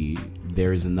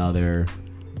there is another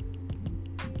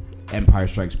Empire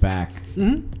Strikes Back.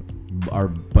 Our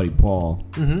buddy Paul,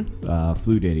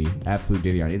 Flu Diddy, at Flu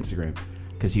Diddy on Instagram,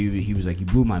 because he was like, you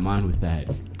blew my mind with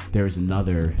that. There was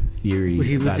another theory. Was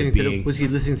he listening to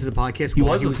the podcast? He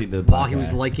was listening to the podcast while he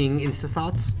was liking Insta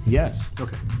Thoughts. Yes.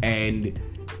 Okay. And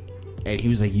he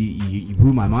was like, you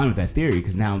blew my mind with that theory,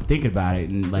 because now I'm thinking about it,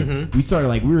 and like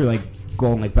we were like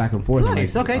going like back and forth.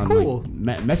 Nice. And, like, okay. Cool.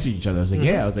 Like, messaging each other. I was like,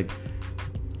 yeah. I was like,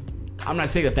 I'm not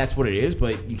saying that that's what it is,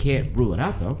 but you can't rule it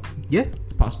out though. Yeah.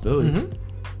 It's a possibility.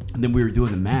 And then we were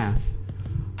doing the math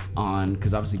on,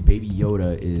 because obviously Baby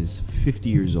Yoda is 50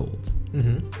 years old.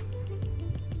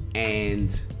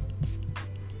 And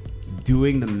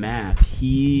doing the math,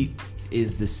 he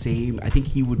is the same, I think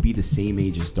he would be the same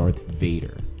age as Darth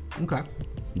Vader. Okay.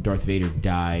 Darth Vader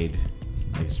died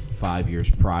like 5 years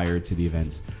prior to the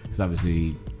events, because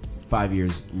obviously 5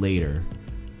 years later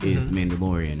is The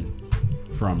Mandalorian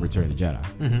from Return of the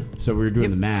Jedi. So we were doing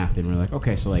the math, and we we're like,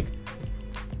 okay, so like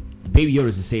Baby Yoda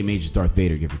is the same age as Darth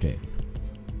Vader, give or take.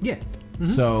 Yeah.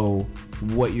 So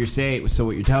what you're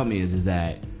telling me is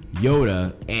that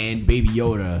Yoda and Baby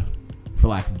Yoda, for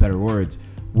lack of better words,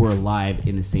 were alive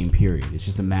in the same period. It's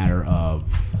just a matter of,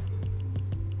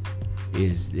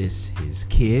 is this his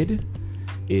kid?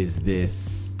 Is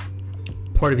this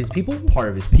part of his people? Part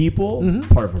of his people?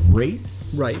 Part of a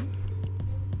race? Right.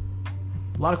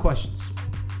 A lot of questions.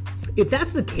 If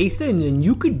that's the case, then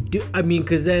you could do. I mean,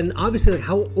 because then obviously, like,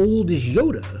 how old is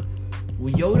Yoda?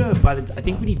 Well, Yoda, I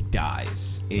think when he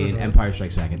dies in Empire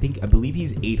Strikes Back, I believe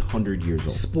he's 800 years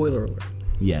old. Spoiler alert.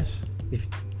 Yes. If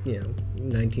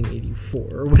 1984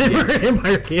 or whatever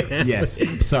Empire came out. Yes.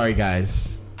 Sorry,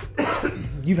 guys.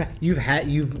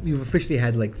 You've officially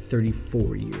had like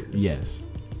 34 years. Yes.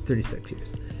 36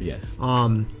 years. Yes.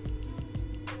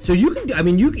 So you could,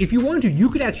 if you wanted to, you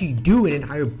could actually do an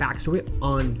entire backstory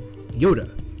on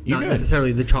Yoda. Not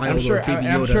necessarily the child or baby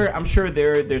Yoda. I'm sure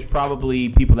there's probably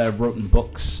people that have written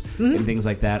books and things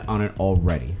like that on it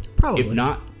already. Probably. If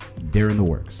not, they're in the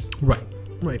works. Right.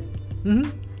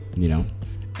 Mm-hmm. You know,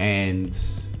 and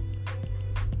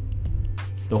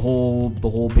the whole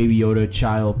baby Yoda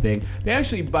child thing. They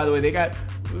actually, by the way, they got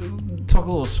talk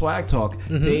a little swag talk.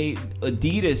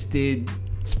 Adidas did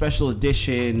special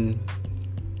edition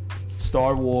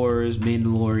Star Wars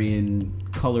Mandalorian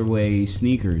colorway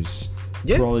sneakers.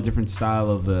 Yeah. For all the different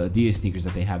style of Adidas sneakers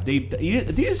that they have.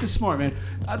 Adidas is smart, man.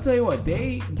 I'll tell you what,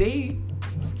 they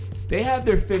have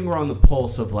their finger on the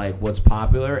pulse of like what's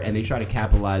popular, and they try to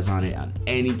capitalize on it on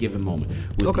any given moment.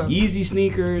 With the Yeezy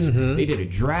sneakers, they did a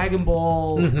Dragon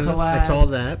Ball collab. I saw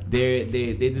that. They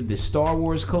did the Star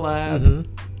Wars collab.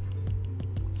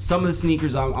 Some of the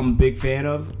sneakers I'm a big fan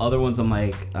of. Other ones I'm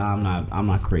like I'm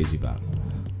not crazy about.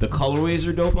 The colorways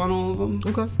are dope on all of them.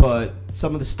 Okay. But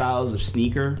some of the styles of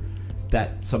sneaker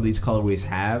that some of these colorways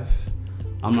have,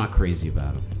 I'm not crazy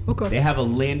about them. Okay. They have a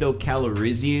Lando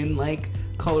Calrissian like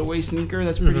colorway sneaker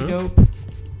that's pretty dope.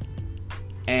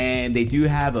 And they do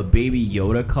have a Baby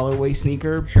Yoda colorway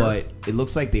sneaker, but it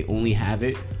looks like they only have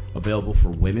it available for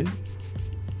women.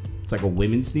 It's like a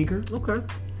women's sneaker. Okay.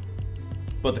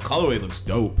 But the colorway looks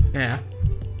dope. Yeah.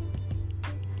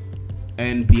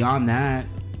 And beyond that,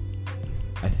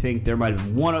 I think there might have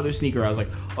been one other sneaker I was like,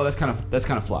 oh, that's kind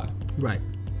of fly. Right.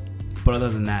 But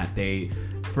other than that,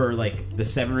 for like the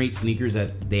 7 or 8 sneakers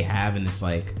that they have in this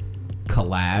like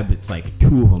collab, it's like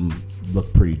 2 of them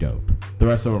look pretty dope. The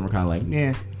rest of them are kind of like,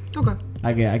 yeah, okay,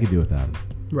 I could do without them.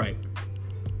 Right.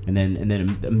 And then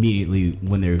immediately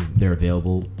when they're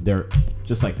available, they're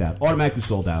just like that, automatically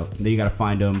sold out. And then you got to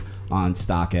find them on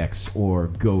StockX or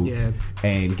GOAT. Yeah.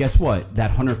 And guess what?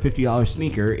 That $150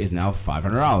 sneaker is now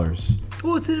 $500.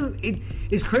 Well,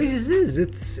 it's crazy as it is.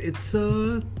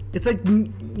 It's like,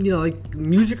 like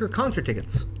music or concert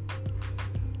tickets.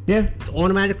 Yeah. It's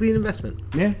automatically an investment.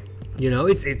 Yeah.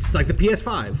 It's like the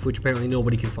PS5, which apparently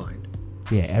nobody can find.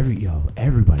 Yeah,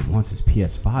 everybody wants this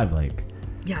PS5. Like,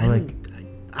 yeah,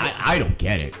 I don't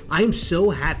get it. I am so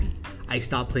happy I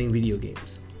stopped playing video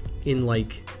games in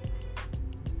like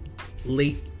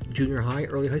late junior high,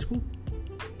 early high school.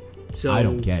 So I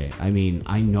don't get it. I mean,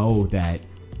 I know that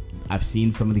I've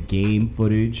seen some of the game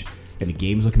footage and the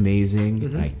games look amazing,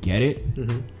 and I get it.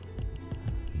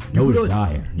 No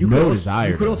desire. You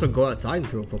could also go outside and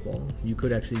throw a football. You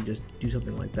could actually just do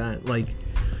something like that. Like,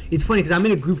 it's funny because I'm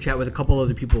in a group chat with a couple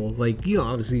other people. Like,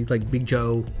 obviously, like Big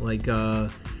Joe, like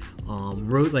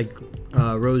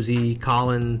Rosie,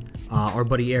 Colin, our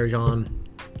buddy Erjan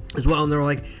as well. And they're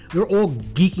all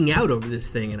geeking out over this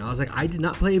thing. And I was like, I did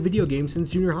not play a video game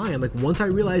since junior high. I'm like, once I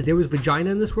realized there was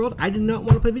vagina in this world, I did not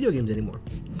want to play video games anymore.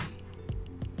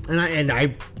 And I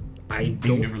don't.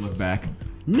 You never look back.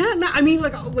 No. I mean,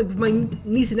 like with my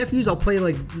niece and nephews, I'll play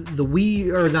like the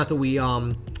Wii, or not the Wii,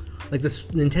 like the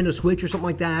Nintendo Switch or something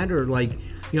like that, or like,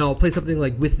 I'll play something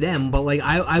like with them. But like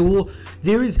I will.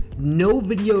 There is no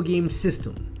video game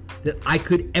system that I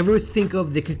could ever think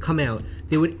of that could come out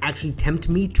that would actually tempt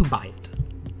me to buy it.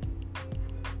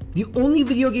 The only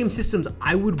video game systems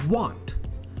I would want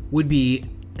would be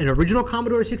an original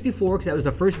Commodore 64, because that was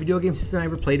the first video game system I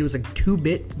ever played. It was like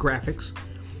 2-bit graphics.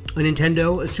 A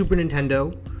Nintendo, a Super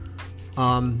Nintendo.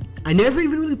 I never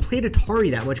even really played Atari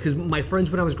that much because my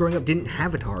friends when I was growing up didn't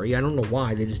have Atari. I don't know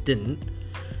why, they just didn't.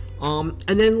 And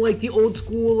then like the old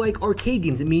school like arcade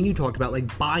games that me and you talked about,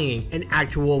 like buying an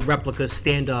actual replica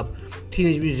stand-up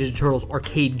Teenage Mutant Ninja Turtles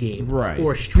arcade game, right?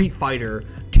 Or Street Fighter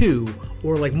 2,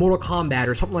 or like Mortal Kombat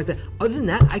or something like that. Other than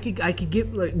that, I could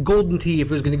get like Golden Tee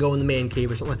if it was going to go in the man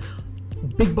cave or something like that.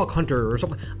 Big Buck Hunter or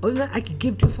something. Other than that, I could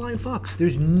give 2 flying fucks.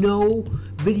 There's no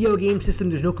video game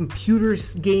system. There's no computer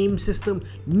game system.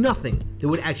 Nothing that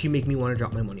would actually make me want to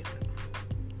drop my money on it.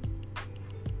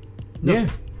 Nothing.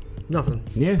 Yeah. Nothing.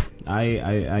 Yeah.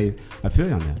 I feel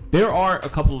you on that. There are a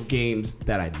couple of games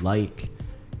that I like,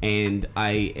 and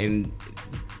I'm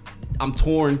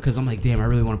torn because I'm like, damn, I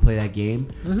really want to play that game.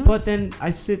 Mm-hmm. But then I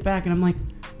sit back and I'm like,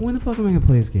 when the fuck am I gonna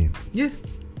play this game? Yeah.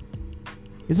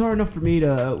 It's hard enough for me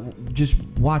to just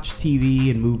watch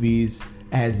TV and movies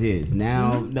as is.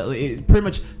 Now, it pretty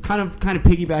much kind of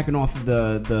piggybacking off of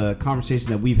the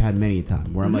conversation that we've had many a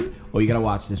time, where I'm like, oh, you gotta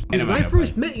watch this. When I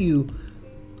first met you,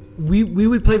 we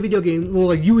would play video games. Well,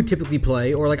 like you would typically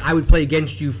play, or like I would play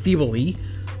against you feebly.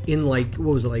 In like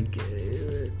what was it like?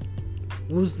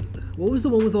 What was the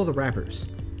one with all the rappers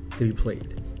that we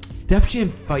played? Def Jam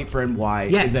Fight for NY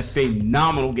is a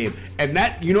phenomenal game, and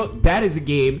that that is a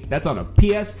game that's on a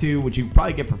PS2, which you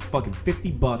probably get for fucking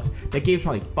 $50. That game's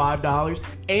probably $5,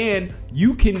 and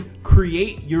you can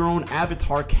create your own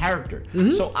avatar character.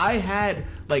 So I had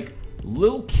like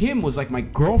Lil Kim was like my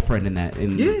girlfriend in that.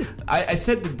 I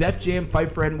said the Def Jam Fight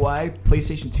for NY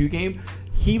PlayStation 2 game.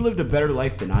 He lived a better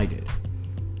life than I did.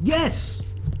 Yes,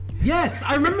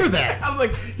 I remember that. I was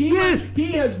like, he has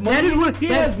money. He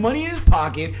has money in his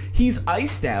pocket. He's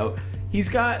iced out. He's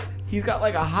got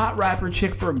like a hot rapper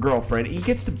chick for a girlfriend. He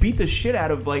gets to beat the shit out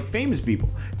of like famous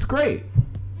people. It's great.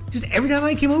 Just every time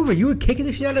I came over, you were kicking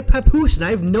the shit out of Papoose, and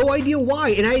I have no idea why.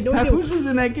 And I had no idea. Papoose was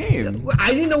in that game.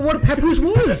 I didn't know what a Papoose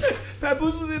was.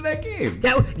 Papoose was in that game.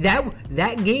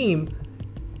 That game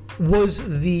was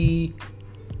the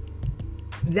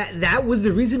that was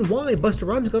the reason why Busta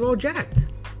Rhymes got all jacked.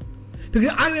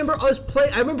 Because I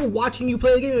remember watching you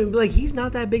play the game and be like, he's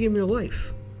not that big in real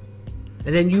life.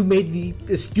 And then you made the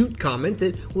astute comment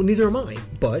that, well, neither am I.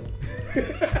 But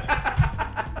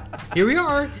here we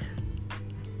are.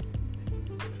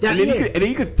 And then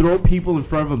you could throw people in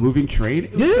front of a moving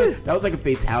train. That was like a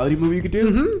fatality move you could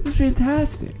do. It was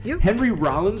fantastic. Yep. Henry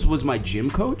Rollins was my gym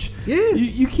coach. Yeah.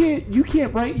 You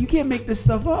can't make this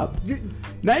stuff up.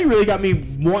 Now you really got me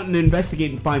wanting to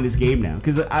investigate and find this game now.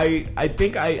 Because I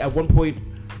think at one point,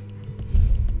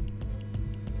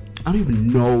 I don't even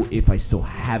know if I still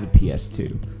have a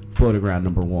PS2 floating around,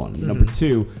 number one. Number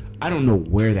two, I don't know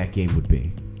where that game would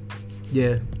be.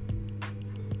 Yeah.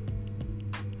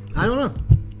 I don't know.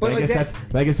 But I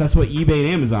guess that's what eBay and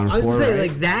Amazon are for, I was gonna say,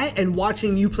 right? like that and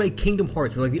watching you play Kingdom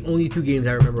Hearts were like the only two games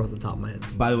I remember off the top of my head.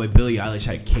 By the way, Billie Eilish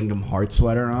had a Kingdom Hearts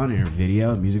sweater on in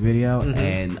her music video,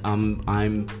 and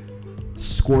I'm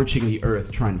scorching the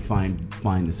earth trying to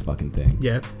find this fucking thing.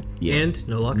 Yeah. And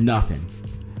no luck. Nothing.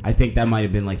 I think that might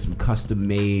have been like some custom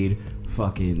made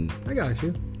fucking. I got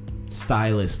you.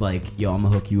 Stylist, like, yo, I'm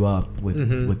gonna hook you up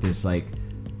with this like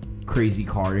crazy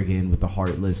cardigan with the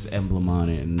Heartless emblem on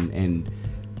it, and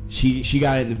she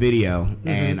got it in the video,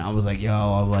 and I was like, yo,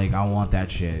 I want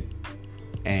that shit,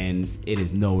 and it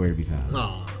is nowhere to be found.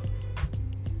 Oh.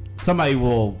 Somebody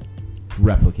will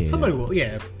replicate it. Somebody will,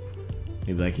 yeah.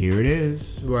 They'll be like, here it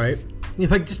is. Right. You're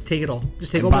like, just take it all.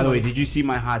 Just take and all. By the way, did you see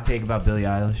my hot take about Billie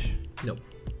Eilish? Nope.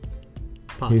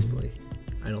 Possibly.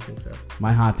 I don't think so.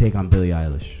 My hot take on Billie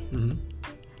Eilish.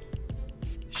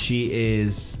 She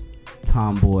is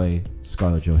tomboy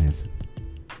Scarlett Johansson.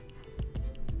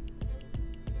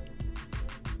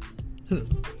 I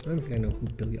don't think I know who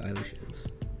Billie Eilish is.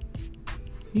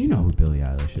 You know who Billie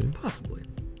Eilish is? Possibly.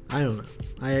 I don't know.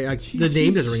 The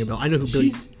name doesn't ring a bell. I know who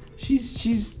Billie.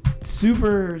 She's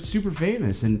super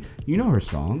famous, and you know her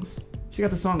songs. She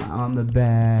got the song "I'm the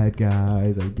Bad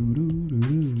Guys." Like doo doo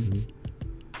doo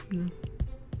doo.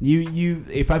 You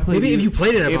if I played maybe if you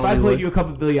played it, if I played you a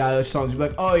couple of Billie Eilish songs, you'd be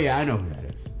like, oh yeah, I know who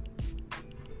that is.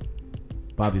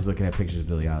 Bobby's looking at pictures of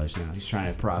Billie Eilish now. He's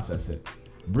trying to process it.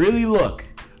 Really look.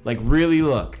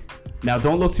 Now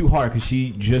don't look too hard because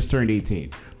she just turned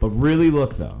 18. But really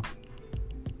look though.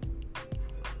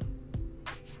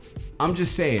 I'm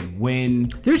just saying,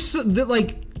 when there's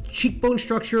like cheekbone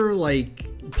structure, like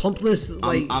plumpness,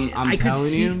 like I'm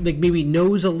telling you, like maybe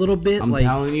nose a little bit. I'm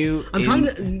telling you, trying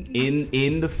to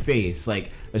in the face, like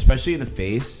especially in the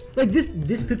face. Like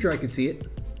this picture, I could see it.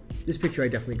 This picture, I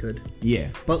definitely could. Yeah.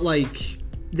 But like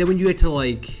then when you get to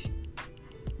like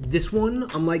this one,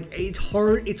 I'm like, it's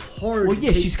hard. Well,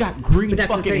 yeah, she's got green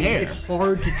fucking hair. It's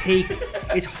hard to take.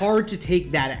 It's hard to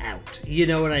take that out. You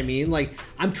know what I mean? Like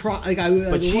I'm trying. Like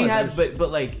but she had,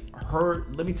 but like her.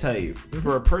 Let me tell you,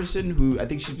 for a person who I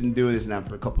think she's been doing this now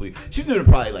for a couple of years, she's been doing it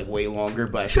probably like way longer.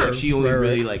 But I feel like she only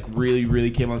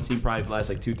really came on scene probably the last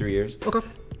like 2-3 years. Okay.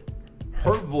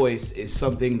 Her voice is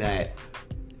something that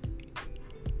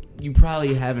you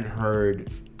probably haven't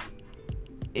heard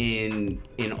in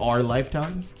our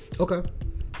lifetime. Okay.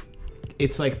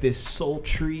 It's like this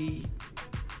sultry,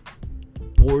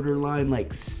 borderline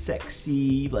like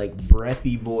sexy, like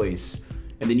breathy voice,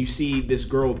 and then you see this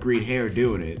girl with green hair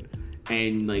doing it,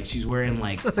 and like she's wearing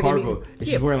like cargo,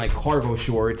 she's wearing like cargo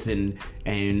shorts and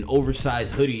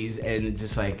oversized hoodies, and it's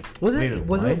just like wasn't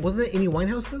it Amy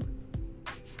Winehouse though?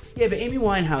 Yeah, but Amy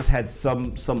Winehouse had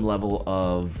some level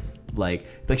of like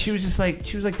she was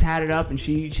like tatted up and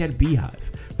she had a beehive.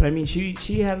 But I mean she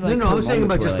had like no, I was saying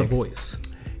about just the voice.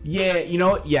 Yeah, you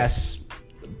know, yes.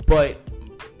 But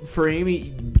for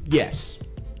Amy, yes.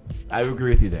 I would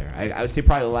agree with you there. I would say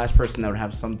probably the last person that would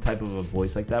have some type of a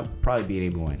voice like that would probably be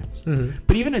Amy Winehouse. Mm-hmm.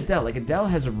 But even Adele, like Adele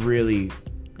has a really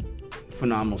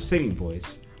phenomenal singing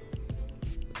voice.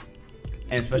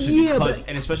 And especially because,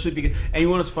 and you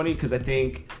know what's funny? Because I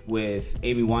think with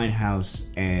Amy Winehouse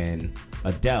and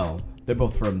Adele, they're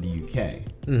both from the UK.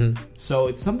 Mm-hmm. So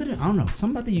it's something, I don't know,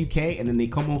 something about the UK, and then they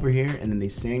come over here and then they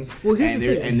sing. Well, here's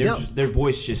the thing, their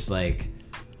voice just like...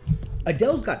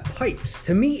 Adele's got pipes.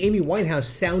 To me, Amy Winehouse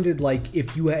sounded like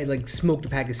if you had like smoked a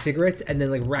pack of cigarettes and then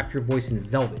like wrapped your voice in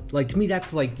velvet. Like to me,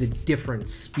 that's like the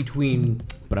difference between.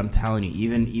 But I'm telling you,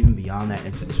 even beyond that,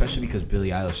 especially because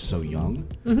Billie Eilish is so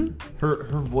young, mm-hmm. her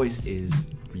voice is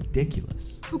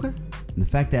ridiculous. Okay. And the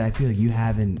fact that I feel like you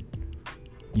haven't.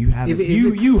 You had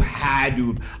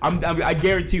to. I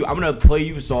guarantee you, I'm gonna play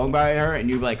you a song by her, and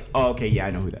you're like, oh, okay, yeah, I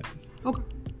know who that is. Okay.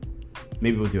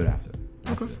 Maybe we'll do it after.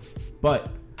 Okay. But.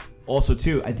 Also,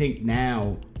 too, I think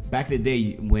now, back in the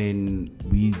day when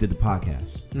we did the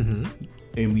podcast, mm-hmm.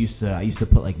 and I used to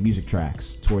put like music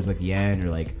tracks towards like the end, or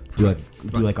like do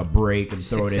like a break and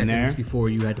throw it in there before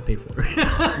you had to pay for it.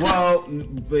 Well,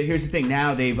 but here's the thing: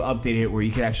 now they've updated it where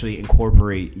you can actually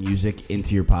incorporate music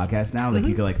into your podcast now. Like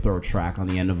you could like throw a track on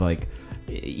the end of like,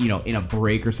 in a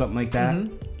break or something like that.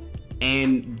 Mm-hmm.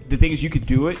 And the thing is, you could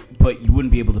do it, but you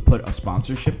wouldn't be able to put a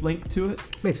sponsorship link to it.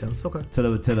 Makes sense. Okay. To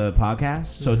the podcast,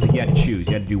 so it's like you had to choose.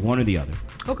 You had to do one or the other.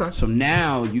 Okay. So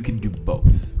now you can do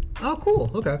both. Oh, cool.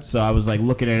 Okay. So I was like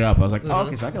looking it up. I was like, oh,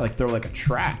 okay, so I could like throw like a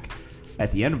track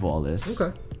at the end of all this.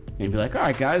 Okay. And be like, all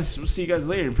right, guys, we'll see you guys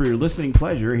later. For your listening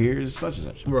pleasure, here's such and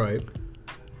such. Right.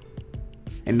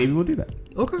 And maybe we'll do that.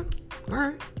 Okay. All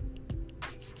right.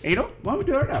 And why don't we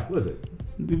do it right now? What is it?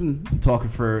 We've been talking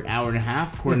for an hour and a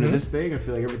half according to this thing. I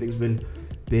feel like everything's been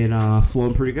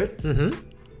flowing pretty good. Mm-hmm.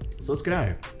 So let's get out of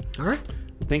here. All right.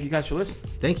 Well, thank you guys for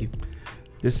listening. Thank you.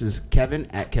 This is Kevin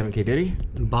at Kevin K. Diddy.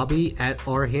 Bobby at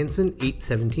R. Hansen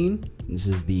 817. This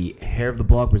is the Hair of the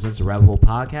Blog presents the Rabbit Hole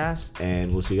podcast,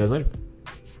 and we'll see you guys later.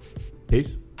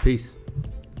 Peace. Peace.